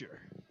M for mature.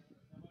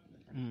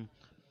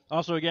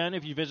 Also, again,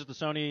 if you visit the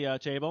Sony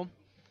table,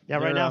 Yeah,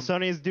 right They're, now um,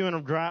 Sony is doing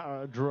a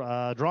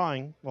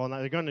drawing. Well,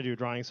 they're going to do a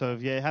drawing. So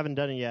if you haven't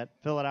done it yet,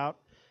 fill it out.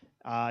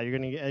 You're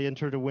going to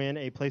enter to win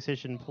a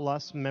PlayStation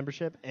Plus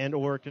membership and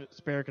or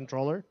spare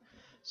controller.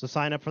 So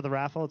sign up for the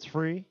raffle. It's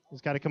free. You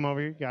just got to come over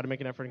here. You got to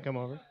make an effort and come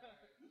over.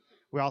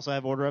 We also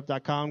have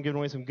OrderUp.com giving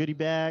away some goodie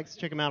bags.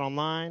 Check them out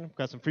online. We've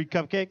got some free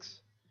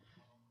cupcakes.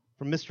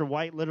 from Mr.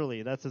 White.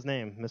 Literally, that's his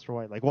name, Mr.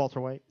 White, like Walter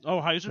White. Oh,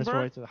 Mr.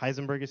 Heisenberg? White.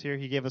 Heisenberg is here.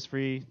 He gave us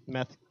free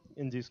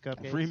meth-induced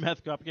cupcakes. Free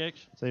meth cupcakes?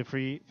 So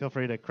feel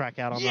free to crack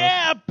out on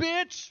Yeah,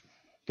 bitch!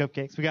 those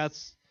cupcakes. We got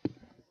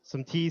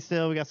some tea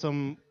still. We got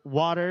some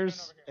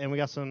waters, and we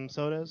got some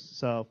sodas.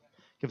 So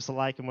give us a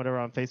like and whatever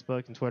on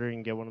Facebook and Twitter. You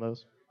can get one of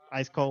those.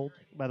 Ice cold,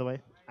 by the way.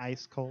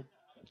 Ice cold.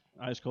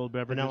 Ice cold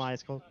beverages. Vanilla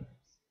ice cold.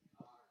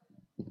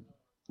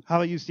 How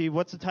about you, Steve?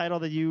 What's the title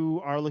that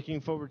you are looking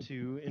forward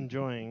to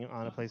enjoying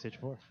on a PlayStation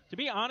 4? To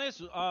be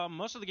honest,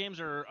 most of the games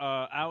are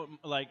out.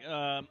 Like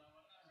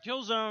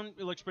Killzone,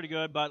 it looks pretty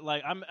good, but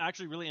like I'm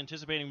actually really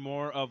anticipating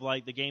more of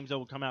like the games that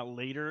will come out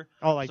later.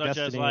 Oh, like such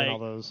Destiny as, like, and all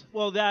those.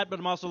 Well, that, but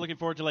I'm also looking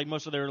forward to like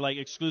most of their like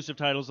exclusive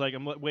titles. Like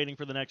I'm waiting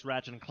for the next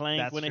Ratchet and Clank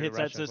That's when it true, hits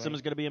Ratchet that and system Clank.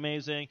 is going to be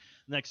amazing.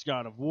 Next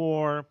God of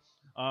War.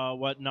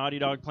 What Naughty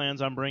Dog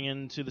plans on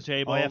bringing to the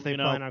table. Oh, yeah, if they you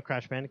know. plan on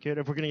Crash Bandicoot.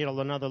 If we're going to get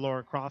another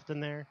Lara Croft in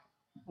there.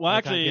 Well,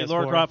 like on actually, PS4,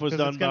 Lara Croft was 'cause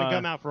done it's going by. to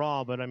come out for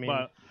all, but I mean.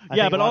 But, I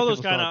yeah, think but a lot all of those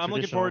people kind of, still I'm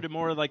looking traditional. forward to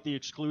more of like the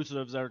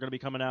exclusives that are going to be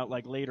coming out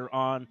like later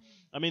on.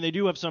 I mean, they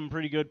do have some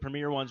pretty good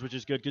premiere ones, which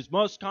is good because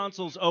most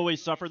consoles always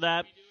suffer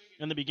that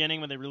in the beginning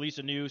when they release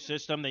a new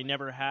system. They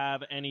never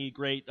have any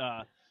great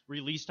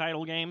release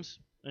title games,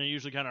 and it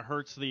usually kind of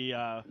hurts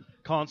the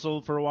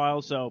console for a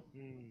while. So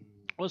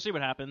we'll see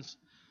what happens.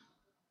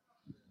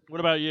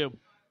 What about you?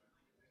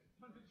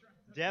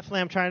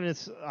 Definitely,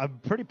 I'm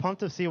pretty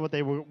pumped to see what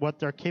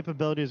their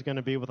capability is going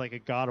to be with like a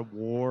God of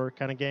War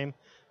kind of game,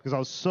 because I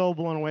was so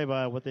blown away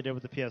by what they did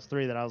with the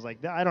PS3 that I was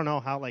like, I don't know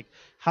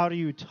how do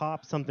you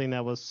top something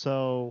that was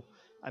so,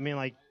 I mean,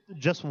 like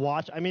just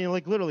watch, I mean,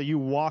 like literally you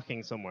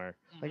walking somewhere,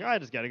 like I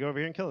just got to go over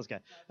here and kill this guy,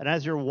 and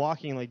as you're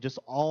walking, like just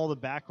all the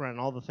background and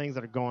all the things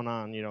that are going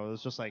on, you know, it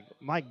was just like,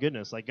 my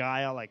goodness, like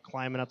guy out like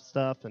climbing up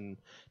stuff and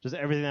just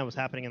everything that was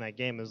happening in that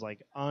game is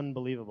like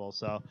unbelievable.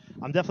 So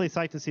I'm definitely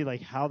psyched to see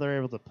like how they're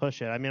able to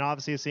push it. I mean,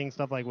 obviously seeing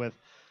stuff like with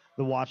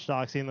the Watch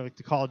Dogs, seeing the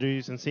Call of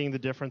Duties, and seeing the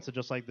difference of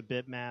just like the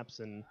bit maps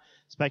and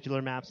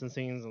specular maps and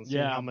scenes, and seeing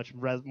Yeah. how much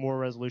more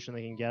resolution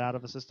they can get out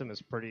of a system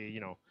is pretty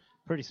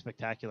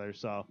spectacular.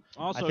 So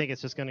Also, I think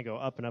it's just going to go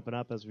up and up and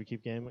up as we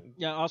keep gaming.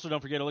 yeah, also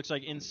don't forget, it looks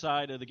like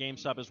inside of the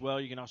GameStop as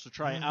well, you can also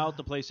try out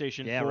the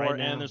PlayStation Yeah, 4, right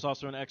now. and there's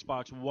also an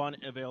Xbox One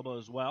available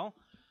as well.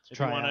 If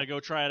try you want to out. go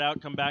try it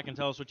out, come back and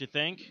tell us what you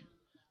think.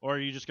 Or are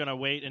you just going to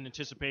wait in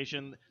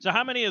anticipation? So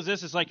how many is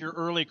this? Is like your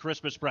early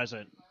Christmas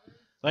present?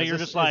 Like Is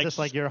this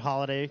like your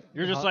holiday?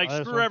 you're just like,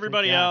 holiday screw one?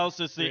 everybody Yeah. else.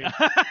 It's the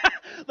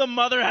the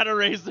mother had to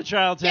raise the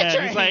child's Get head.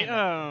 your He's like, hand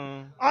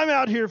oh. I'm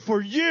out here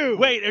for you.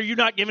 Wait, are you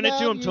not giving it to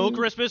Love him till you.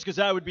 Christmas? Because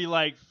that would be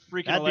like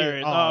freaking That'd be-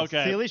 hilarious. oh,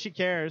 okay. See, at least she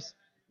cares.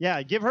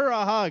 Yeah, give her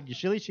a hug.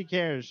 At least she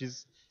cares.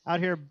 She's out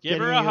here. Give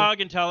her a hug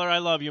and tell her I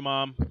love you,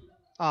 Mom.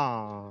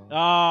 Aww.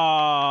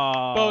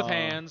 Oh. Both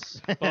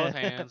hands. Both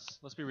hands.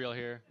 Let's be real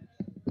here.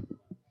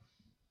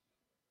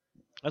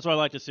 That's what I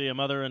like to see, a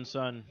mother and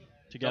son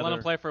together. Don't let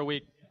them play for a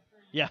week.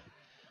 Yeah.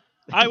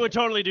 I would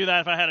totally do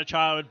that if I had a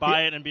child. I would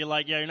buy it and be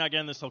like, yeah, you're not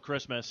getting this till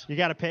Christmas. You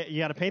gotta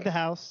paint the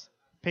house,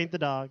 paint the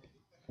dog,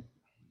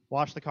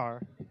 wash the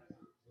car.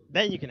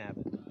 Then you can have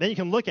it. Then you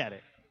can look at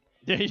it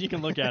Then you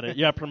can look at it.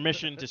 You have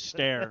permission to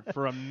stare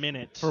for a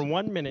minute. for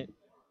 1 minute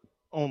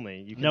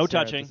only. You can No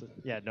stare at touching. this-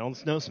 Yeah, no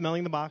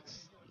smelling the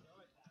box.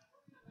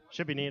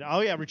 Should be neat.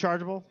 Oh yeah,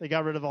 rechargeable. They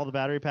got rid of all the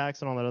battery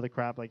packs and all that other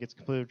crap. Like it's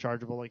completely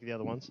rechargeable like the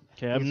other ones.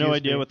 Okay, I have It's no USB.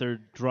 idea what they're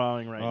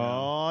drawing right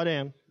now. Oh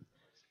damn.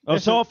 Oh,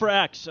 this solve for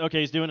X. Okay,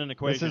 he's doing an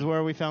equation. This is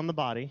where we found the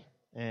body,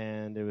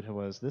 and it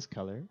was this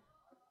color.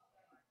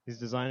 He's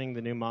designing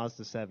the new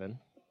Mazda 7.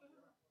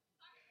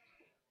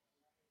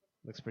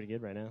 Looks pretty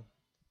good right now.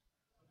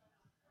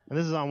 And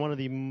this is on one of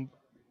the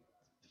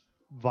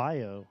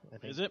Vio, I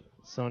think. Is it?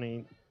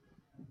 Sony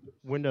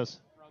Windows.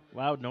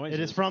 Loud noises.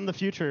 It is from the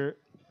future,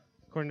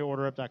 according to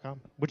OrderUp.com,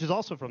 which is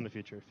also from the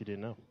future, if you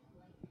didn't know.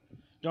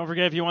 Don't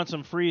forget, if you want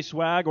some free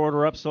swag,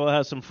 Order Up still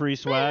has some free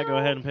swag. Go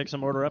ahead and pick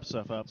some Order Up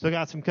stuff up. So I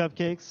got some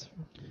cupcakes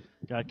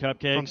Got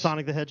cupcakes. from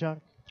Sonic the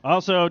Hedgehog.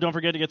 Also, don't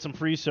forget to get some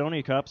free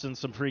Sony cups and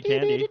some free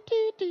candy.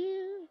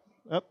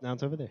 Oh, now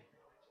it's over there.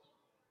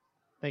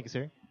 Thank you,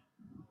 sir.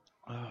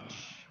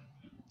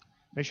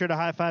 Make sure to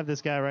high five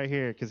this guy right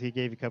here because he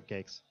gave you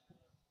cupcakes.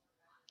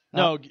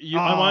 No,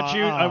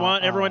 I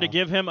want everyone to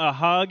give him a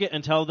hug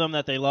and tell them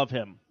that they love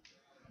him.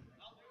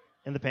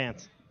 In the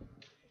pants.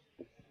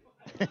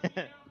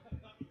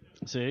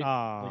 See?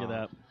 Aw. Look at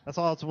that. That's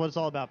all. It's what it's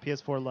all about.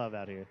 PS4 love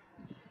out here.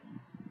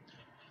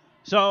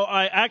 So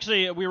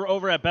we were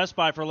over at Best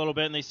Buy for a little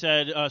bit, and they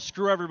said,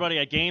 "Screw everybody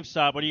at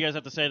GameStop." What do you guys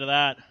have to say to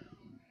that?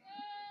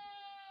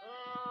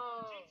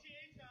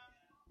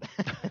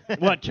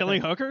 What,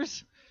 killing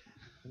hookers?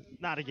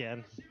 Not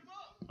again.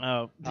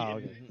 Oh, Oh,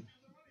 okay.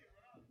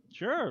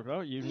 Sure. Oh,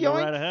 you can Yoink. go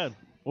right ahead.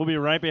 We'll be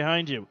right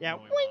behind you. Yeah.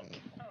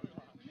 Wink.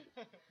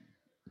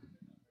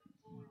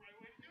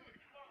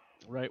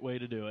 Right way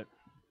to do it.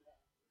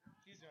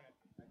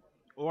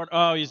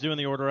 He's doing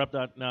the Order Up.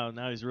 No,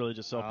 now he's really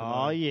just Oh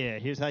self-promoting. yeah.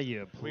 Here's how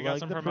you. We got plug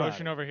some the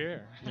promotion product. over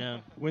here. Yeah.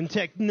 When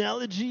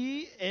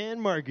technology and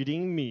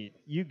marketing meet,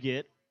 you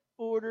get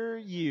Order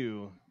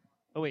U.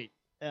 Oh wait,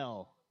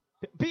 L.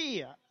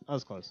 P. I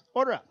was close.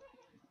 Order up.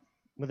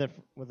 With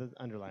an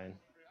underline.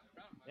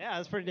 Yeah,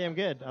 that's pretty damn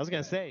good. I was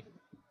gonna say,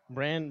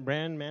 brand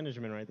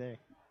management right there.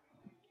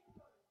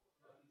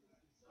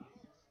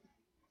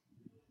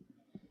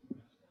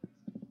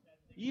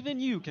 Even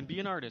you can be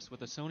an artist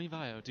with a Sony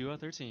Vaio Duo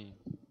 13.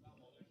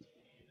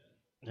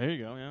 There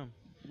you go. Yeah.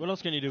 What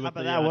else can you do How with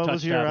about the that?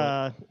 touch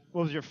tablet?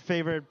 What was your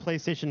favorite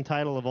PlayStation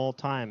title of all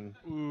time?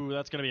 Ooh,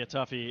 that's gonna be a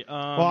toughie. Well,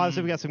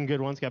 obviously we got some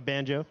good ones. Got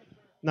Banjo.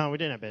 No, we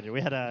didn't have Banjo.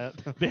 We had a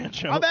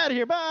Banjo. I'm out of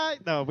here. Bye.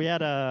 No, we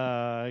had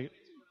a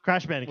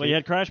Crash Bandicoot. Well, you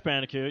had Crash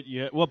Bandicoot.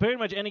 Well, pretty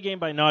much any game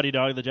by Naughty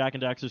Dog, the Jack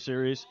and Daxter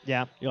series.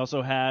 Yeah. You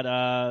also had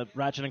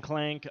Ratchet and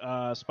Clank,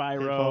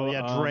 Spyro.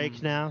 Yeah,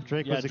 Drake now.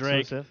 Drake was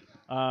Drake. exclusive.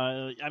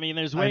 I mean,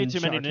 there's way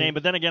too many to Uncharted. name,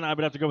 but then again, I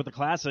would have to go with the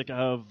classic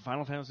of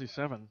Final Fantasy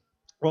VII.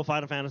 Well,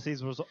 Final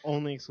Fantasies was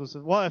only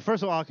exclusive. Well,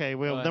 first of all, okay,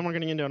 What? then we're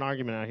getting into an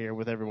argument out here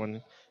with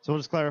everyone. So we'll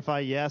just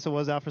clarify. Yes, it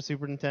was out for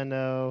Super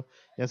Nintendo.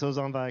 Yes, it was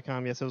on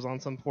Viacom. Yes, it was on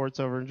some ports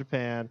over in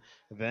Japan.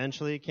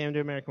 Eventually, it came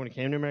to America. When it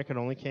came to America, it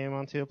only came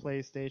onto a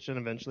PlayStation.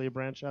 Eventually, it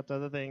branched out to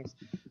other things.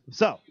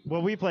 So,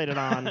 well, we played it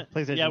on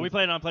PlayStation. Yeah, we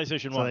played it on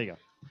PlayStation 1. So there you go.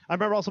 I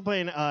remember also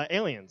playing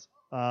Aliens,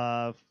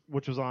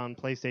 which was on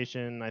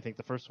PlayStation, I think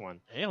the first one.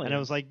 Aliens? And it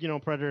was like,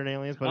 Predator and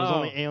Aliens, but it was Oh.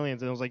 only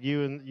Aliens, and it was like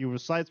you were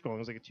side-scrolling. It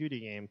was like a 2D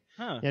game.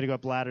 Huh. You had to go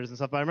up ladders and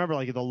stuff. But I remember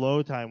like the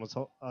load time was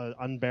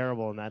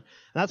unbearable in that. And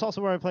that's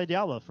also where I played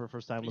Diablo for the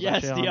first time. Was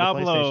Yes, actually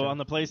Diablo on on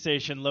the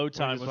PlayStation load the PlayStation.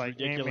 time was Where it's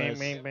like, ridiculous.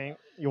 bang, bang, bang.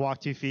 You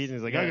walk 2 feet, and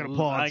he's like, Yeah, I gotta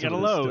pull out I some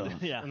gotta of this load.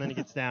 stuff. Yeah. And then he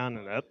gets down,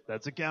 and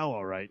that's a cow,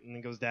 all right. And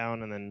then goes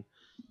down, and then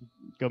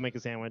go make a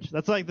sandwich.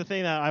 That's like the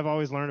thing that I've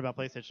always learned about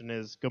PlayStation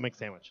is go make a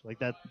sandwich. Like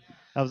that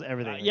was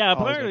everything. Like, Yeah,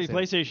 always apparently make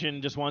a sandwich.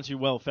 PlayStation just wants you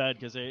well fed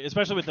because,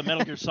 especially with the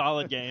Metal Gear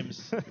Solid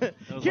games. It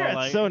was Here all at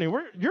like- Sony,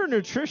 your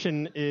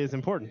nutrition is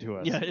important to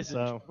us. Yeah, it's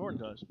so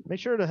important to us. make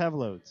sure to have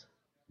loads.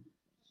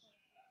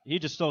 He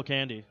just stole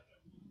candy,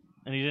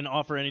 and he didn't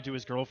offer any to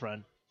his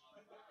girlfriend.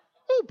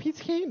 Ooh, piece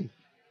of candy.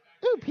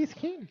 Ooh, piece of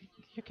candy.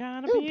 You're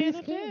kind Ooh, piece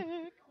of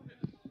candy.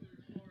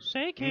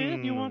 Say, kid,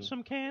 if you want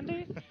some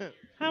candy?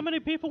 How many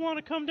people want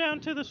to come down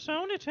to the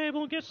Sony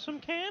table and get some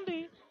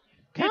candy?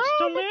 It's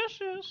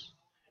delicious.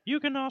 You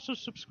can also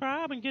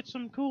subscribe and get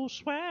some cool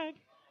swag.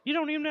 You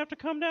don't even have to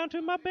come down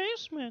to my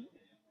basement.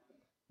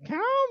 Call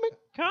me.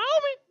 Call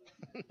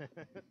me.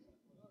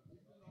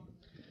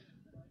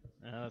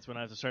 That's when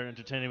I have to start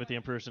entertaining with the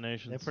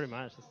impersonations. Yeah, pretty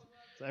much.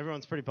 So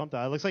everyone's pretty pumped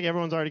out. It looks like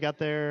everyone's already got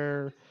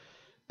their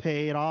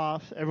paid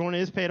off. Everyone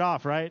is paid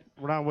off, right?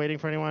 We're not waiting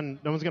for anyone.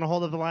 No one's going to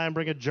hold up the line and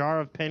bring a jar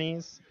of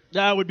pennies.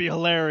 That would be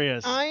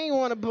hilarious. I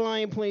want to buy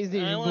a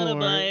PlayStation 4. I want to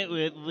buy it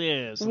with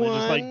this. And they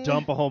just One,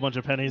 dump a whole bunch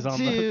of pennies on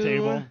the two.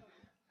 table.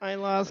 I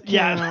lost count.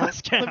 Yeah, I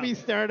lost count. Let me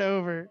start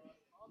over.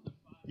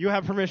 You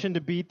have permission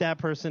to beat that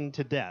person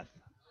to death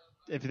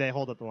if they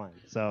hold up the line.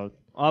 So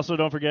Also,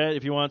 don't forget,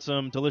 if you want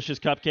some delicious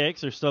cupcakes,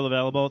 they're still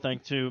available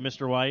thanks to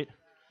Mr. White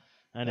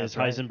and That's his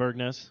right.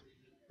 Heisenbergness.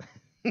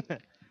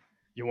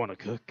 you want to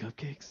cook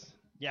cupcakes?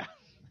 Yeah.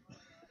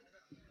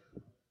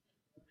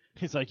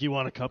 He's like, you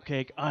want a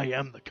cupcake? I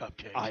am the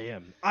cupcake.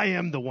 I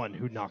am the one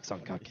who knocks on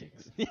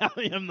cupcakes. Yeah,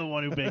 I am the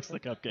one who bakes the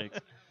cupcakes.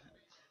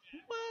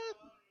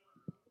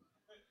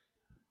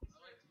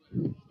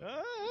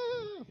 Ah.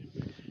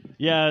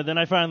 Yeah, then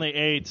I finally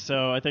ate,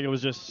 so I think it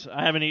was just,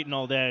 I haven't eaten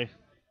all day.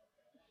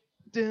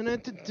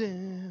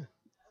 Dun-dun-dun-dun.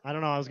 I don't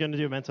know. I was going to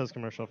do a Mentos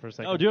commercial for a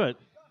second. Oh, do it.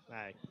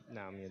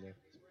 No, I'm going to.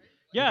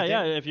 Yeah, You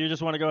yeah, did? if you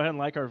just want to go ahead and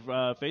like our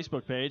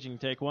Facebook page, you can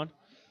take one.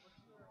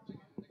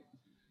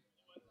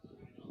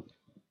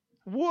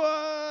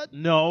 What?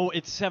 No,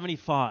 it's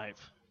 75.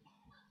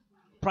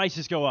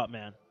 Prices go up,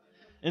 man.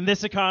 In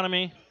this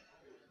economy,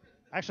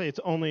 Actually, it's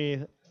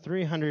only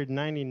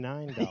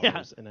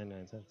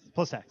 $399.99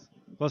 plus tax.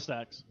 plus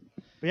tax.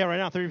 But yeah, right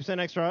now 30%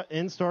 extra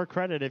in-store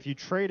credit if you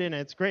trade in.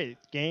 It's great.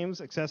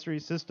 Games,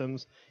 accessories,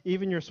 systems,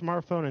 even your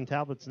smartphone and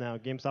tablets now.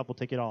 GameStop will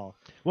take it all.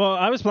 Well,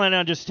 I was planning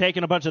on just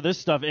taking a bunch of this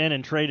stuff in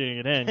and trading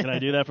it in. Can I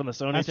do that from the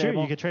Sony That's table?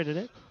 true. You can trade it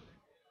in.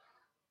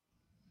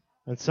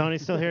 And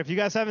Sony's still here. If you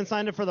guys haven't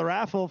signed up for the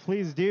raffle,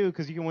 please do,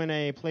 because you can win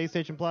a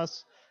PlayStation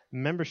Plus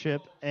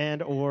membership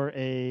and or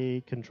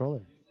a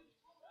controller.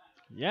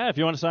 Yeah, if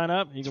you want to sign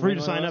up, you It's can free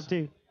win to one of sign those. up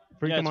too.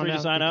 Free Yeah, come it's on free to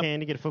down, sign get up.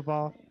 candy, get a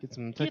football, get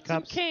some Get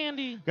cups. some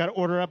candy. Got to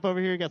order up over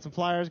here. Got some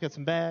flyers, got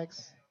some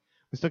bags.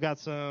 We still got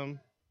some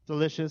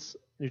delicious,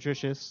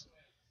 nutritious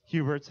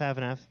Hubert's half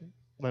and half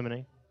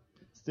lemonade.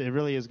 It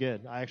really is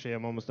good.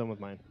 I'm almost done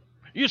with mine.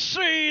 You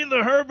see,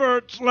 the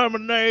Herbert's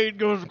lemonade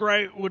goes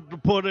great with the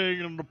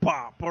pudding and the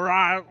pop, all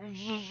right?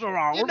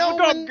 You know,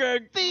 when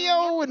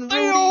Theo and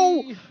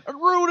Rudy and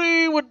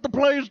Rudy with the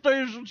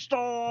PlayStation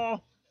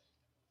Store.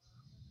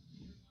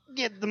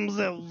 get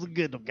themselves a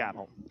good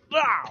gobble.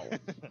 Wow.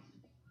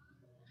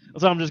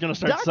 So I'm just going to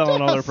start Dr.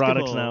 selling all their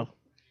products Huskable. now.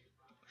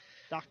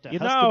 Dr. You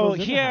know, Huskable's in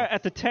the here house.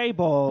 at the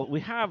table, we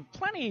have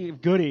plenty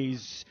of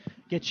goodies.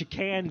 Get your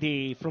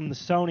candy from the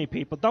Sony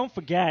people. Don't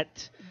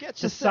forget Get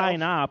to yourself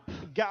sign up.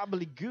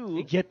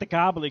 gobbledygook. Get the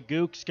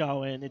gobbledygooks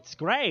going. It's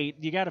great.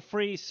 You got a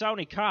free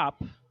Sony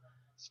cup.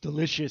 It's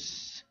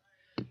delicious.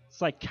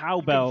 It's like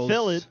cowbells.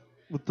 fill it.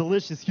 with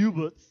delicious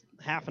Huberts,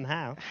 half and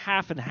half.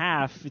 Half and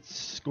half.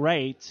 It's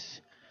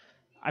great.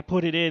 I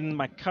put it in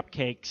my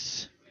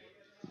cupcakes.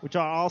 Which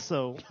are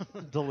also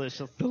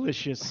delicious.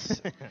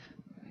 Delicious.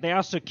 They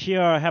also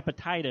cure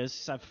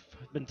hepatitis, I've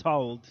been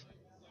told.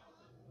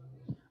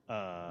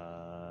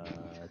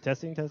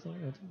 Testing.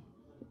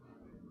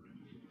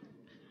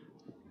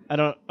 I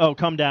don't. Oh,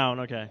 come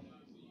down. Okay.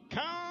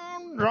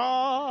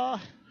 Condra.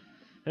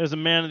 There's a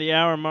man of the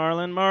hour,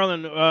 Marlon.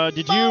 Marlon,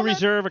 did you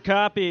reserve a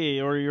copy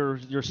or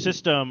your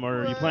system,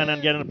 or you plan on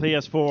getting a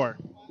PS4?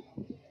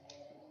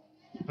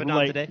 But not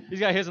Late. today. He's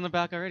got his in the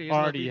back already. He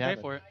doesn't Already have to have pay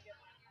it. for it.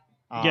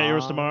 You get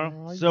yours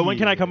tomorrow. So when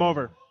can I come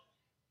over?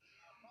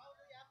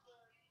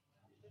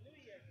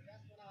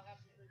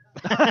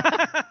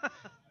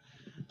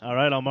 All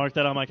right, I'll mark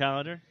that on my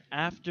calendar.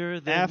 After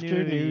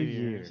New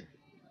Year.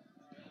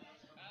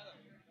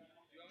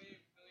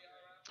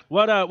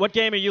 What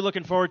game are you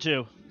looking forward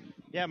to?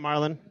 Yeah,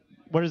 Marlon.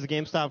 What is the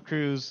GameStop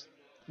crew's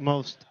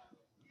most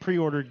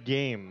pre-ordered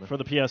game For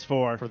the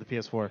PS4. for the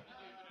PS4?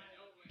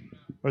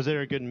 Or is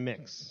there a good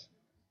mix?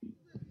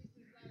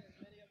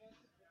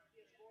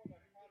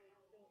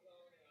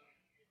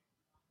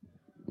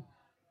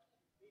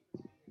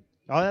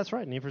 Oh, that's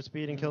right. Need for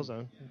Speed and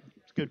Killzone.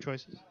 It's good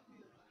choices.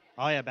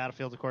 Oh, yeah,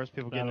 Battlefield, of course.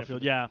 People getting it.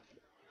 Battlefield, yeah.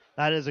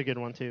 That is a good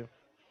one, too.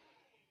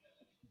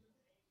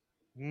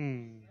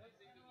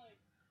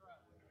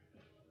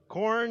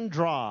 Corn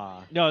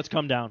Draw. No, it's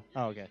Come Down.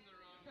 Oh, okay.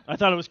 I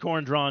thought it was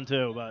Corn Drawn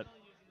too, but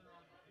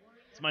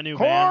it's my new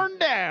Corn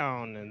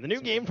Down. And the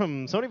new game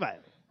from Sony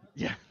Violet.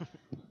 Yeah.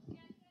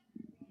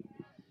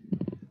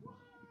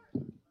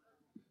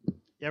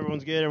 Yeah,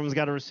 everyone's good. Everyone's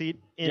got a receipt.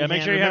 In Yeah,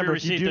 make hand. sure you have your Remember,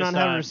 if receipt you do this not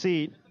have a time.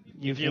 receipt,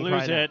 If you can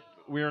lose cry it,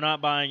 we are not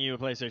buying you a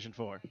PlayStation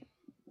 4.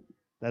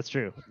 That's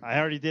true. I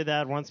already did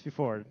that once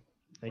before.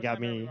 They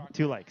got me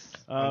 2 likes.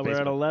 on We're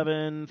at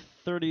Facebook.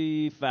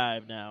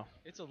 11:35 now.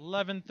 It's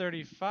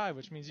 11:35,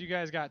 which means you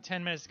guys got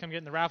 10 minutes to come get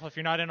in the raffle if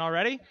you're not in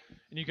already.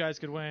 And you guys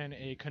could win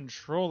a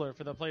controller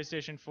for the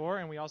PlayStation 4.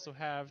 And we also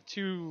have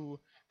 2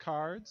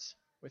 cards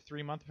with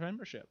 3-month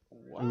membership.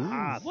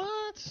 Ah,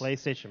 What?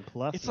 PlayStation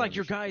Plus. It's like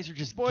your membership. guys are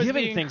just Boys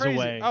giving being things crazy.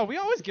 away. Oh, we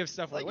always give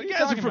stuff away. Like What you are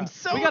guys are talking from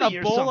about? We got Sony a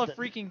or bowl of something.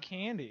 freaking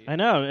candy. I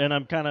know, and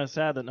I'm kind of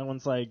sad that no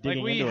one's like digging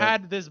Like we into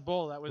had this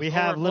bowl that was We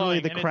have literally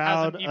overflowing, the and it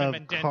crowd hasn't even of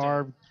been dented.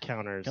 carb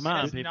counters. Come on,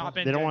 It has people. not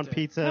been They don't want dented.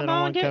 pizza. They Come don't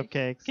on, want get-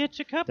 cupcakes. Get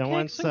your cupcakes Don't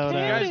want and soda.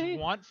 You candy. guys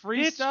want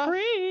free It's stuff?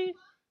 free.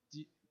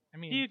 I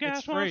mean, Do you guys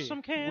it's want free.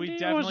 some candy, We or is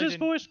definitely this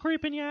didn't- voice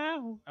creeping you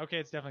out? Okay,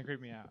 it's definitely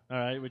creeped me out. All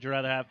right, would you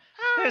rather have?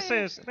 This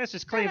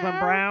is Cleveland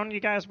Brown. You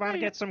guys want to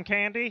get some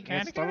candy?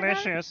 Candy, It's candy,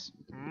 delicious.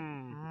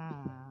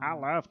 I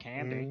love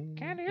candy.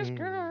 Candy is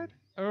good.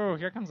 Oh,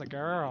 here comes a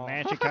girl.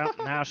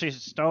 Now she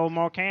stole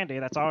more candy.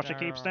 That's all she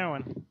keeps Girl.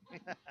 doing.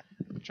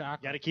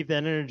 Chocolate. Got to keep that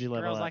energy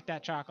level Girls up. like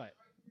that chocolate.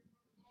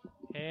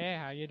 Hey,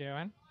 how you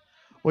doing?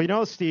 Well, you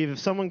know, Steve, if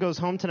someone goes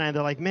home tonight,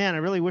 they're like, man, I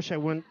really wish I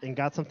went and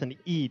got something to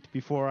eat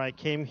before I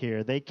came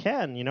here. They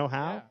can. You know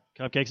how?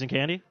 Yeah. Cupcakes and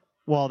candy?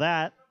 Well,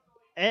 that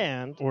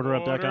and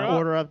OrderUp.com.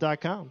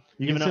 OrderUp.com.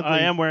 You Even can though simply I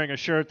am wearing a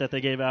shirt that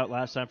they gave out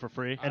last time for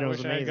free. And it was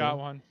wish I had amazing. got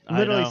one. I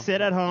literally know.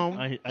 sit at home,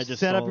 I just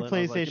set up stole your it, and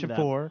I was like, give me PlayStation that.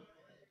 4,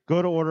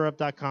 go to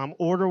OrderUp.com,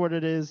 order what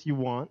it is you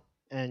want,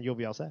 and you'll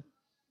be all set.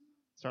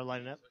 Start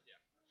lining up.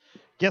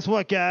 Guess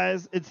what,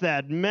 guys? It's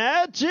that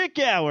magic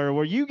hour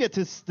where you get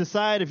to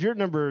decide if you're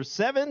number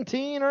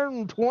 17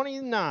 or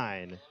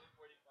 29.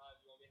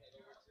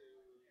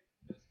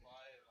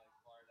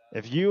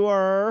 If you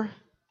are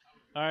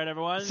All right,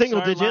 everyone. Single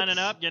start digits, lining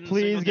up. Get in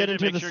please single get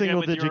digit. into Make the sure you get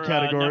with single digit your,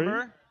 category.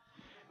 number.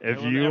 If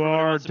Everyone- you everybody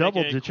are wants to make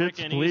double it quick digits,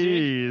 and easy.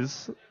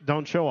 please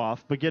don't show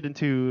off, but get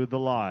into the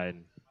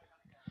line.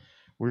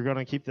 We're going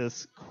to keep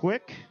this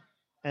quick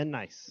and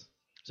nice.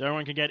 So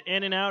everyone can get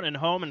in and out and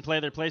home and play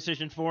their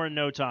PlayStation 4 in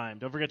no time.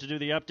 Don't forget to do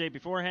the update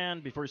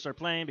beforehand before you start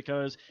playing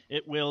because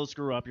it will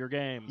screw up your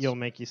games. You'll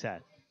make you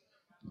sad.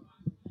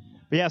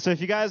 But yeah, so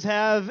if you guys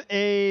have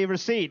a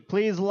receipt,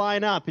 please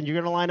line up, and you're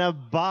going to line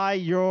up by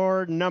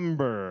your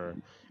number.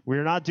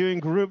 We're not doing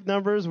group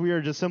numbers. We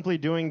are just simply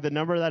doing the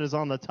number that is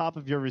on the top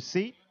of your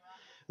receipt.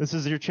 This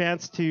is your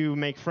chance to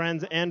make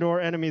friends and or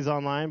enemies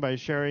online by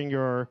sharing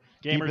your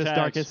Gamer deepest, tags.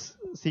 darkest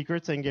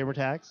secrets and gamer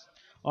tags.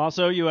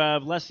 Also, you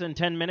have less than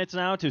 10 minutes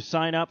now to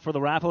sign up for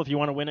the raffle if you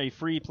want to win a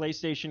free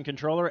PlayStation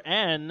controller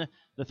and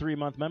the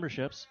 3-month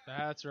memberships.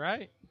 That's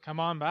right. Come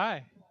on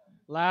by.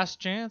 Last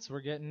chance.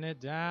 We're getting it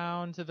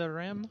down to the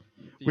rim. Do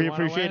you We wanna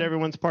appreciate win?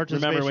 everyone's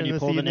participation. Remember, when you this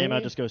pull the evening. name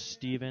out, just go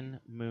Stephen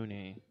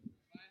Mooney.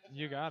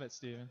 You got it,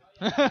 Steven.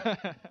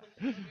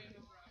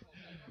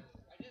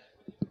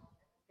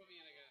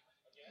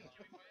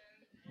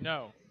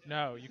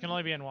 No, you can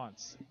only be in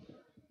once.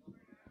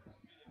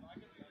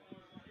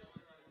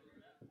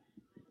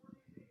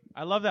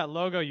 I love that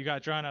logo you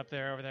got drawn up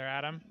there over there,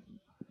 Adam.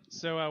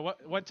 So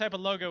what type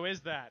of logo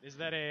is that? Is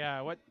that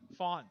a what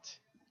font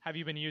have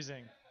you been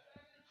using?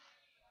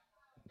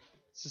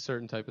 It's a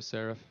certain type of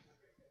serif.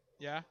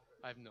 Yeah,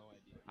 I have no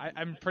idea.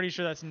 I'm pretty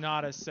sure that's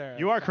not a serif.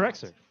 You are correct,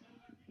 font.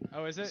 sir.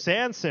 Oh, is it?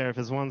 Sans serif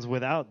is ones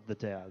without the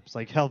tabs,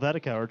 like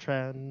Helvetica or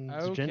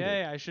transgender.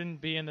 Okay, I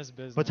shouldn't be in this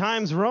business. But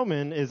Times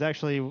Roman is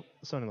actually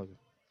Sony logo.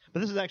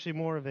 But this is actually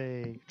more of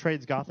a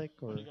Trades Gothic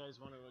or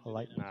a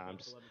light. Nah,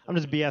 I'm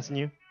just BSing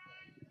you.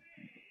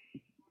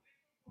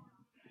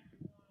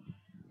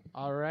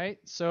 All right.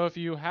 So if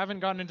you haven't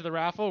gotten into the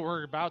raffle,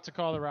 we're about to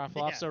call the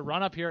raffle off. Yeah. So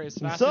run up here as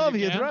fast as you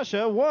Soviet can.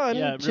 Russia won.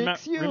 Yeah,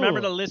 Chicks you.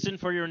 remember to listen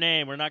for your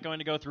name. We're not going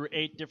to go through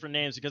 8 different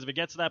names because if it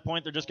gets to that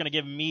point, they're just going to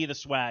give me the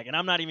swag, and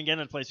I'm not even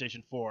getting a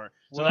PlayStation 4.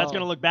 So that's Well-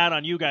 going to look bad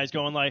on you guys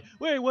going like,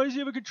 wait, why does he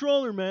have a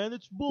controller, man?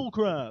 That's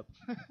bullcrap.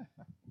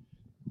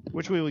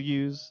 Which we will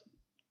use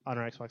on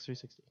our Xbox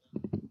 360.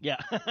 Yeah.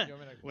 You want me to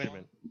Wait a call?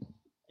 minute.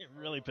 It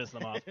really pissed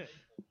them off.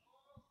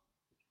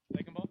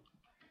 They can ball?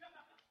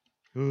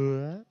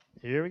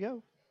 Here we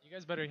go. You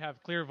guys better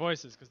have clear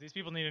voices because these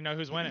people need to know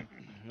who's winning.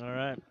 All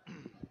right.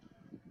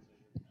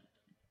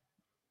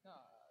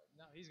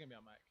 No, he's gonna be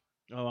on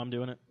mic. Oh, I'm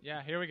doing it.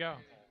 Yeah, here we go.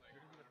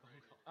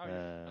 Oh,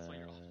 yeah.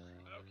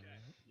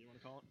 You want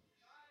to call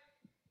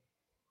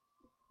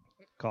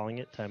it? Calling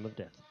it time of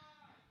death.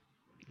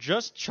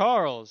 Just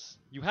Charles.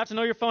 You have to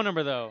know your phone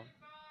number though.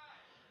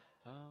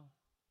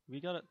 We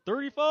got it.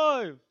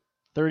 35.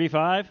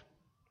 35.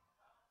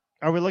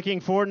 Are we looking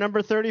for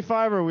number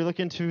 35, or are we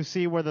looking to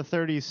see where the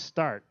 30s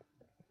start?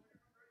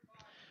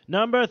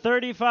 Number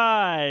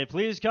 35.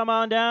 Please come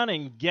on down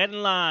and get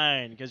in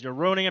line because you're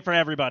ruining it for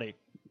everybody.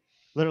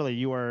 Literally,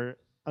 you are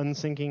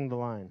unsyncing the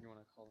line. You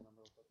want to call the number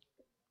real quick?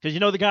 Because you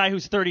know the guy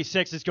who's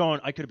 36 is going,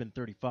 I could have been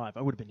 35.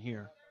 I would have been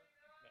here.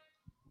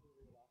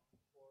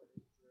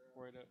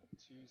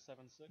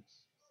 48276.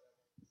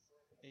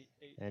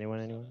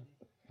 Anyone?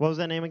 What was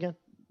that name again?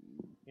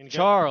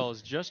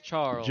 Charles. Just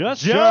Charles.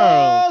 Just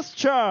Charles. Just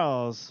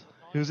Charles,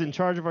 who's in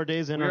charge of our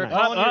day's We're internet.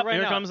 calling you right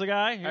Here now. comes the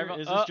guy. Here,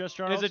 is this just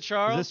Charles? Is it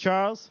Charles? Is this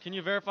Charles? Can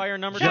you verify your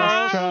number,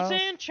 Charles. Charles?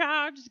 Charles. in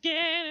charge is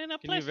getting a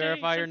Can you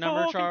verify your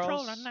number,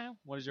 Charles?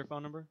 What is your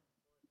phone number?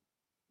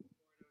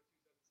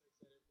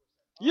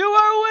 You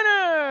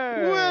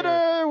are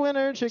winner!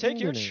 Winner, chicken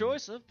Take your dinner.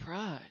 choice of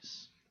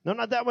prize. No,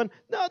 not that one.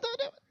 No, don't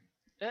do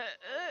it.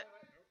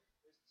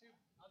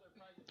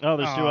 Oh,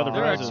 there's 2 other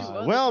There are prizes. 2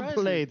 other Well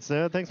prizes. played,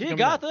 sir. Thanks for He coming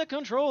got down. the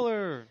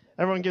controller.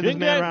 Everyone give this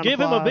man a round Give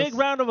of him a applause. big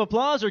round of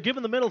applause or give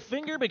him the middle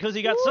finger because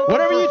he got something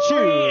Whatever you for free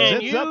choose.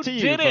 and It's you up to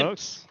you, didn't.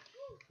 folks.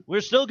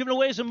 We're still giving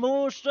away some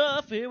more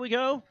stuff. Here we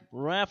go.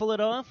 Raffle it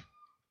off.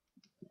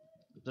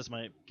 That's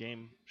my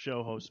game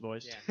show host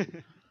voice.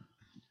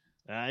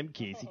 I'm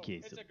Casey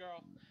Kasem. It's a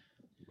girl.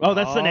 Oh,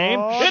 that's the name?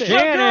 Oh, It's a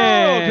Shannon.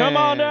 girl! Come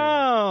on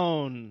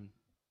down.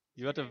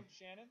 You have to.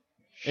 Shannon?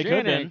 It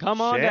could've been. Shannon,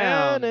 come on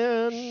down.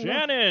 Shannon.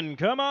 Shannon,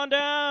 come on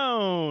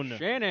down.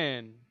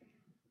 Shannon.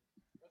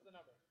 What's the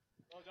number?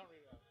 Oh, don't read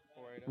it out.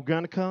 480 We're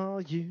gonna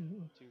call you.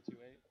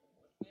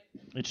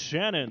 228 It's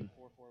Shannon.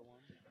 441.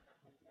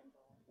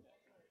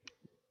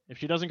 If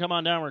she doesn't come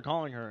on down, we're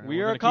calling her. We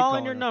We're are gonna keep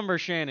calling your her. number,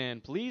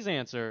 Shannon. Please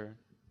answer.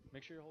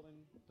 Make sure you're holding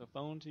the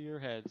phone to your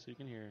head so you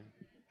can hear.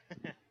 I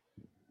can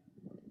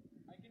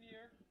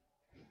hear.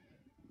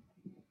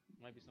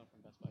 Might be something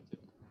from Best Buy too.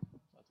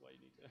 That's why you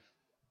need to.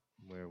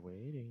 We're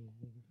waiting.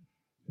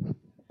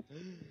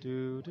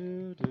 Do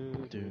do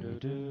do do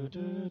do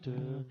do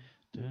do.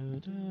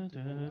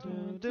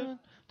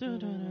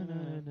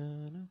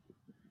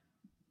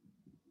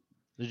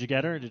 Did you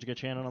get her? Did you get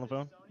Shannon on the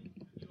phone?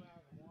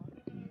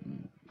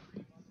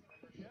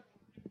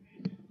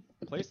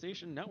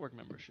 PlayStation Network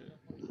membership.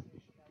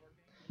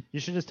 You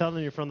should just tell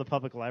them you're from the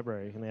public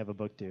library and they have a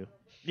book due.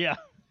 Yeah.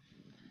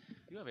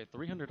 You have a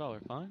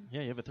 $300 fine.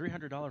 Yeah, you have a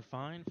 $300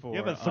 fine for.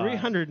 You have a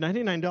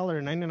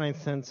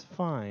 $399.99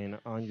 fine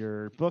on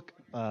your book,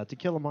 To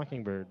Kill a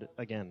Mockingbird,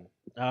 again.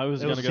 I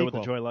was It going was to a go with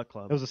the sequel. Joy Luck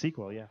Club. It was a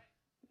sequel, yeah.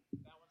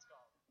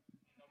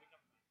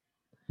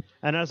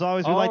 And as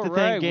always, we'd like to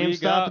thank Alright, we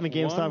GameStop got and the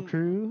GameStop one-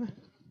 crew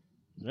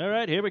All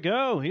right, here we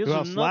go. Here's Who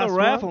else? another Last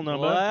raffle one?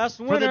 number. Last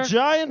for winner. the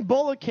giant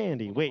bowl of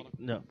candy. Wait,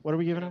 No. what are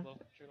we giving out?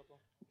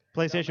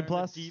 PlayStation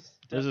Plus?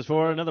 This is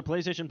for another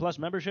PlayStation Plus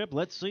membership.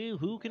 Let's see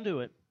who can do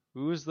it.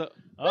 Who's the?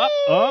 Up.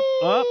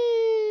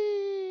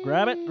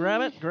 Grab it, grab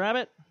it, grab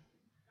it.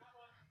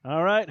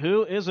 All right,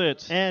 who is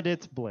it? And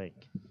it's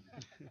blank.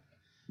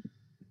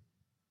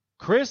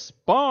 Chris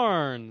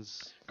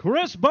Barnes.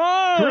 Chris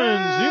Barnes! You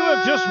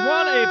have just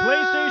won a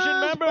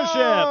PlayStation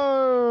membership.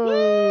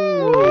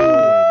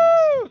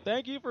 Woo!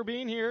 Thank you for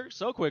being here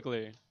so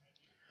quickly.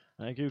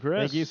 Thank you, Chris.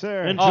 Thank you,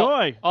 sir.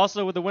 Enjoy.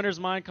 Also, with the winner's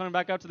mind coming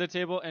back up to the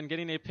table and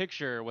getting a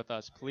picture with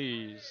us,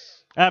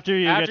 please. After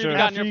you After get you've your...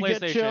 gotten your After you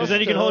get PlayStation. your Because then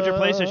you can hold your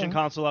stuff. PlayStation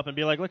console up and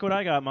be like, look what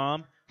I got,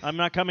 Mom. I'm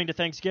not coming to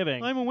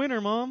Thanksgiving. I'm a winner,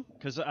 Mom.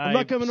 Because I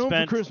not coming home for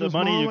spent Christmas, the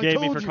money Mom, you I gave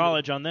me told for you.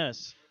 college on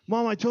this.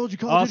 Mom, I told you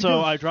college.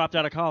 Also, I dropped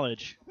out of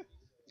college.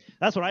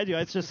 That's what I do.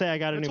 I just say I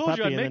got a I new told you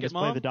puppy I'd and then make it, just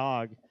play Mom. the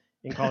dog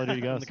in Call of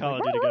Duty In Ghosts. the Call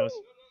of Duty Ghost.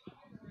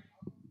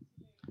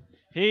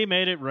 He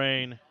made it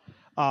rain.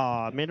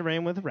 Made it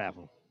rain with a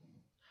raffle.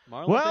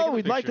 Marlon Well, taking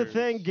we'd like to pictures.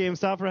 thank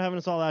GameStop for having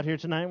us all out here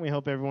tonight. We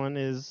hope everyone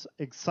is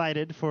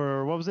excited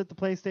for, what was it, the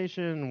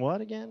PlayStation what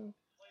again?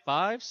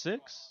 5,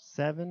 6.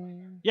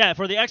 7. Yeah,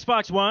 for the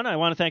Xbox One, I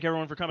want to thank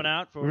everyone for coming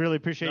out. We really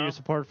appreciate No? your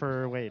support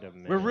for. Wait a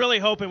minute. We're really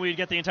hoping we'd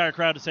get the entire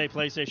crowd to say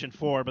PlayStation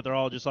 4, but they're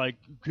all just like,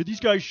 could these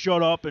guys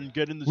shut up and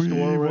get in the store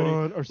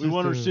already? We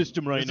want our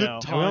system right now.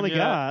 We only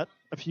got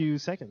a few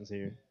seconds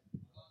here.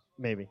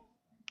 Maybe.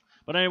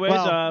 But anyways,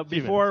 Well,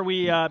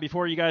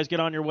 before you guys get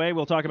on your way,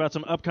 we'll talk about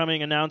some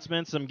upcoming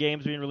announcements, some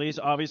games being released.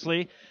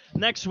 Obviously,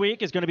 next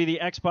week is going to be the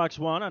Xbox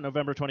One on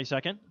November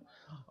 22nd.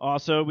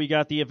 Also, we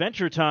got the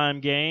Adventure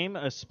Time game,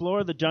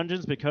 Explore the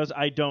Dungeons Because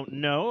I Don't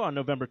Know, on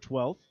November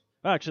 12th.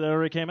 Oh, actually, that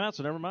already came out,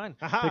 so never mind.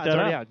 Aha, Pick it's that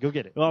already up. out. Go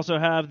get it. We'll also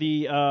have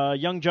the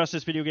Young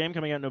Justice video game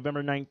coming out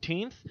November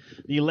 19th.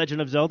 The Legend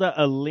of Zelda: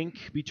 A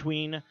Link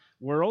Between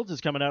Worlds is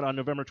coming out on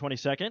November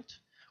 22nd.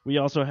 We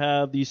also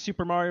have the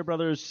Super Mario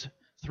Brothers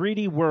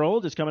 3D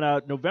World is coming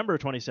out November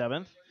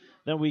 27th.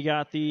 Then we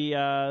got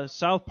the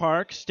South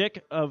Park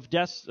Stick of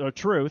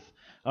Truth.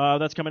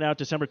 That's coming out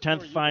December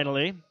 10th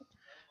finally.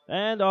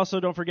 And also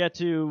don't forget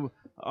to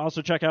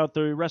also check out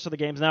the rest of the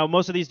games. Now,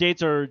 most of these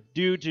dates are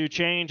due to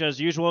change as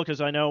usual because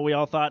I know we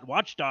all thought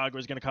Watch Dog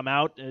was going to come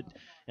out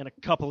in a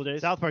couple of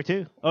days. South Park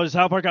 2. Oh,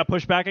 South Park got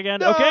pushed back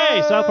again?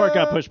 Okay, South Park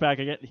got pushed back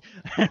again.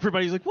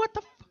 Everybody's like, what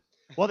the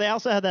Well, they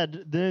also had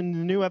that. The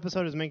new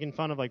episode is making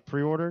fun of like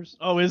pre-orders.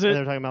 Oh, is And it?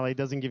 they're talking about like it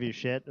doesn't give you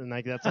shit, and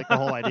like that's like the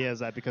whole idea is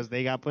that because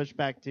they got pushed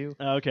back too.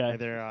 Okay. like,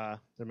 they're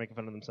making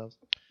fun of themselves.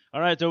 All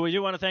right, so we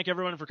do want to thank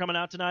everyone for coming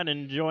out tonight and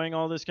enjoying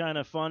all this kind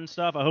of fun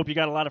stuff. I hope you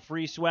got a lot of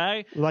free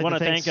swag. We'd like want to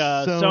thank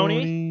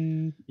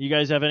Sony. You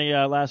guys have any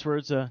last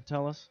words to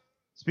tell us?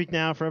 Speak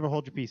now, forever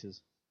hold your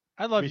pieces.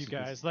 I love you Reese's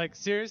guys. Like,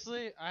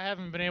 seriously, I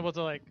haven't been able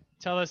to, like,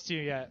 tell this to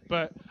you yet,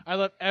 but I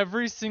love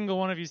every single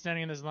one of you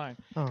standing in this line.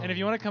 And if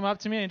you want to come up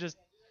to me and just,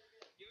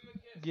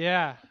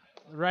 yeah,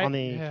 right? On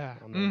the, yeah.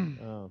 on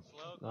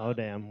the oh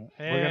damn.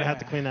 We're gonna have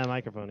to Yeah. clean that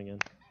microphone again.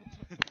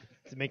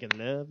 It's making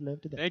love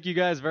to that. Thank you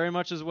guys very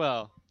much as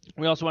well.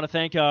 We also want to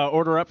thank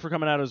Order Up for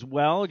coming out as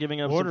well,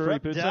 giving us some free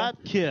pizza.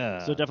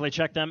 OrderUp.com. So definitely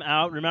check them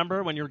out.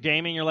 Remember, when you're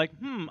gaming, you're like,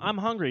 I'm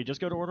hungry. Just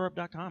go to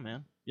OrderUp.com,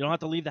 man. You don't have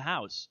to leave the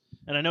house.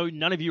 And I know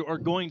none of you are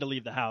going to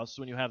leave the house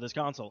when you have this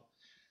console.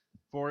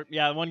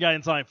 One guy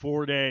inside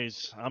 4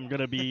 days.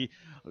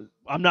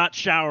 I'm not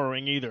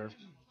showering either.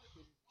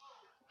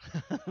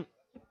 And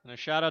a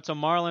shout out to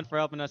Marlon for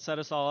helping us set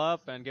us all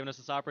up and giving us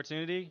this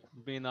opportunity,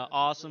 being the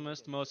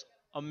awesomest, most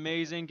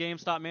amazing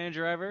GameStop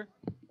manager ever.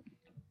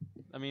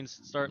 That means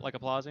start like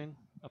applauding.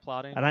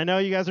 And I know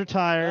you guys are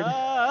tired.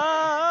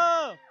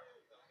 I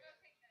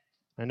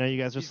know you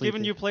guys are He's sleepy.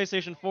 giving you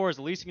PlayStation 4s.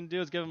 The least you can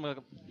do is give him a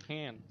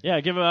hand. Yeah,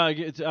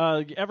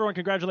 everyone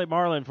congratulate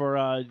Marlon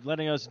for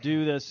letting us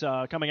do this,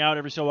 coming out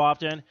every so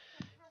often.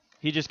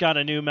 He just got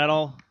a new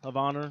Medal of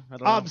Honor. I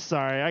don't know. I'm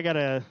sorry. I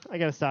gotta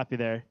stop you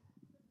there.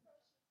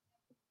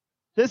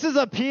 This is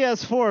a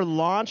PS4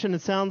 launch, and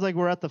it sounds like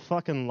we're at the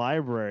fucking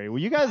library. Will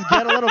you guys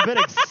get a little bit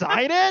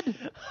excited?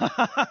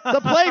 The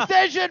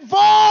PlayStation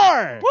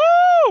 4!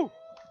 Woo! All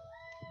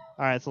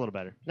right, it's a little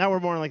better. Now we're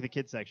more in like the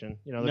kids section.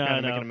 You know, they're kind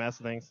of making a mess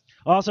of things.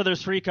 Also,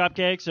 there's free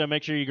cupcakes, so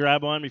make sure you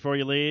grab one before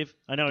you leave.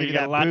 I know Give you you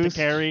got a that lot boost.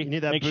 to carry. You need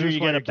that Make sure boost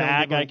you while get a you're killing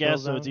bag, people I in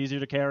guess, so Killzone. it's easier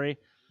to carry.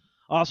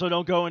 Also,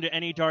 don't go into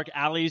any dark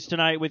alleys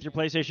tonight with your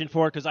PlayStation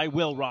 4 because I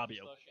will rob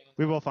you.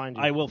 We will find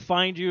you. I will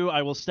find you,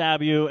 I will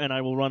stab you, and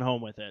I will run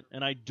home with it.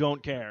 And I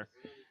don't care.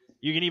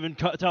 You can even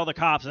tell the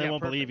cops, and they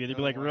won't believe you. They'll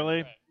be like,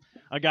 really?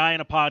 A guy in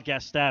a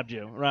podcast stabbed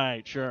you.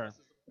 Right, sure.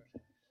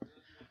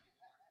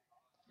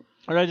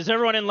 All right, is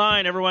everyone in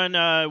line? Everyone,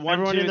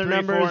 Everyone in their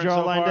numbers, you're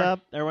all lined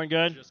up. Everyone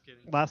good? Just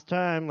kidding.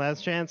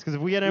 Last chance, because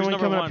if we get Who's anyone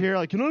number coming up one? here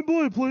like, can I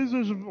buy a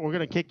PlayStation? We're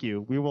gonna kick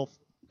you. We will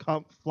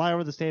fly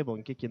over this table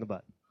and kick you in the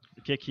butt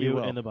Kick We you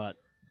will. in the butt.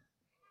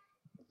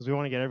 because we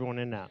want to get everyone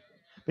in now.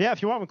 But yeah,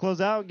 if you want, we'll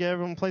close out, get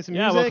everyone play some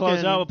Yeah, music. we'll close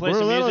and out. We'll play we're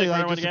some literally music for like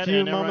everyone just to a get few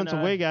in. Everyone, moments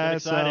away, get guys.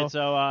 excited.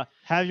 So,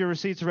 Have your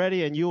receipts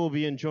ready, and you will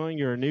be enjoying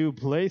your new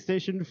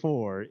PlayStation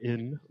 4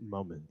 in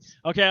moments.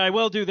 okay, I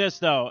will do this,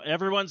 though.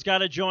 Everyone's got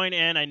to join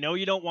in. I know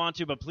you don't want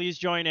to, but please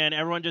join in.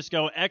 Everyone just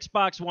go,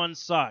 Xbox One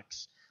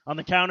sucks. On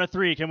the count of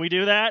 3. Can we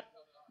do that?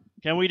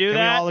 Can we do Can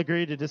that? we all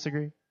agree to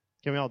disagree?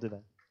 Can we all do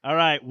that? All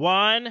right.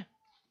 1,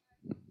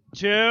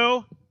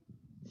 2,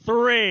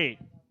 3.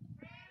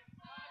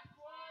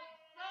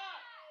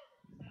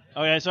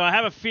 Okay, so I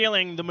have a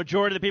feeling the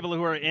majority of the people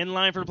who are in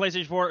line for the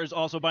PlayStation 4 is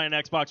also buying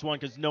an Xbox One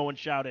because no one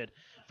shouted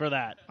for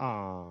that.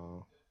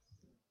 Aww.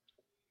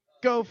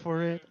 Go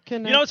for it. You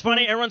know what's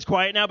funny? Everyone's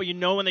quiet now, but you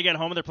know when they get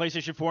home with their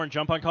PlayStation 4 and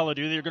jump on Call of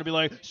Duty, they're going to be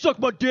like, suck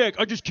my dick,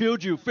 I just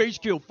killed you, face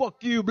kill,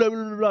 fuck you, blah,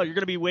 blah, blah, blah. You're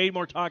going to be way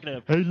more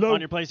talkative Hello. on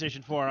your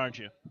PlayStation 4, aren't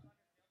you?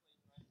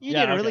 You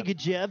Yeah, did a really okay. good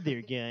job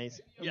there, guys.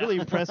 I'm Yeah. really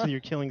impressed with your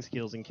killing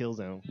skills in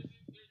Killzone.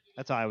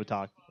 That's how I would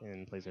talk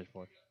in PlayStation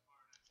 4.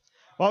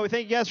 Well, we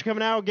thank you guys for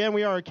coming out. Again,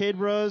 we are Arcade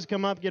Bros.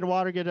 Come up, get a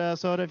water, get a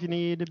soda if you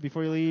need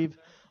before you leave.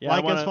 Yeah,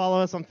 Like us, follow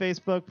us on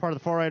Facebook, part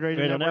of the 4-Eyed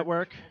Radio Radio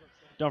Network. Network.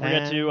 Don't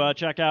forget And- to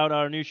check out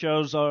our new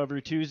shows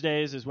every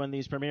Tuesdays is when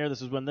these premiere.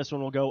 This is when this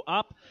one will go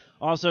up.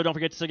 Also, don't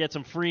forget to get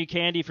some free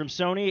candy from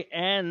Sony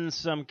and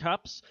some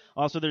cups.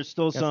 Also, there's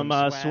still Got some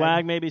some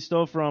swag maybe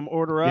still from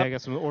Order Up. Yeah, I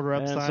got some Order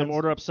Up and signs. some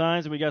Order Up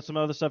signs, and we got some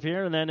other stuff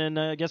here. And then,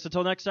 I guess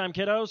until next time,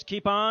 kiddos,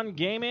 keep on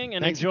gaming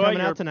and Thanks for enjoy coming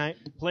your out tonight.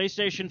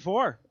 PlayStation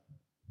 4.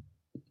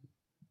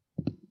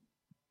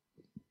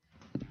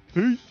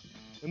 Peace.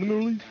 In the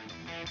Middle East.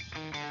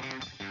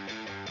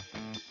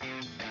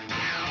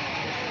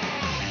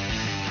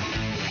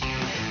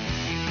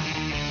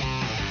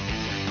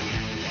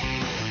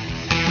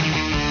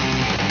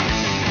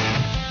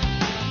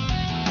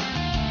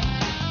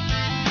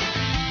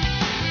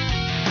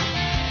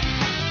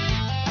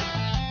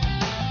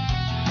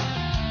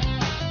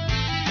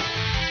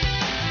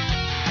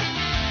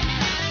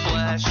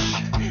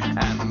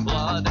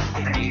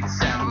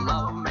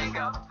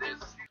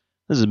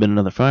 This has been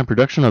another fine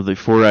production of the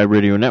 4i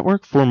Radio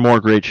Network. For more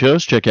great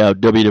shows, check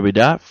out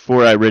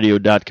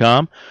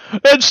www.4iradio.com.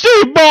 And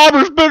Steve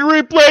Ballmer's been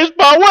replaced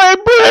by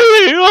Wayne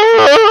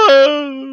Brady!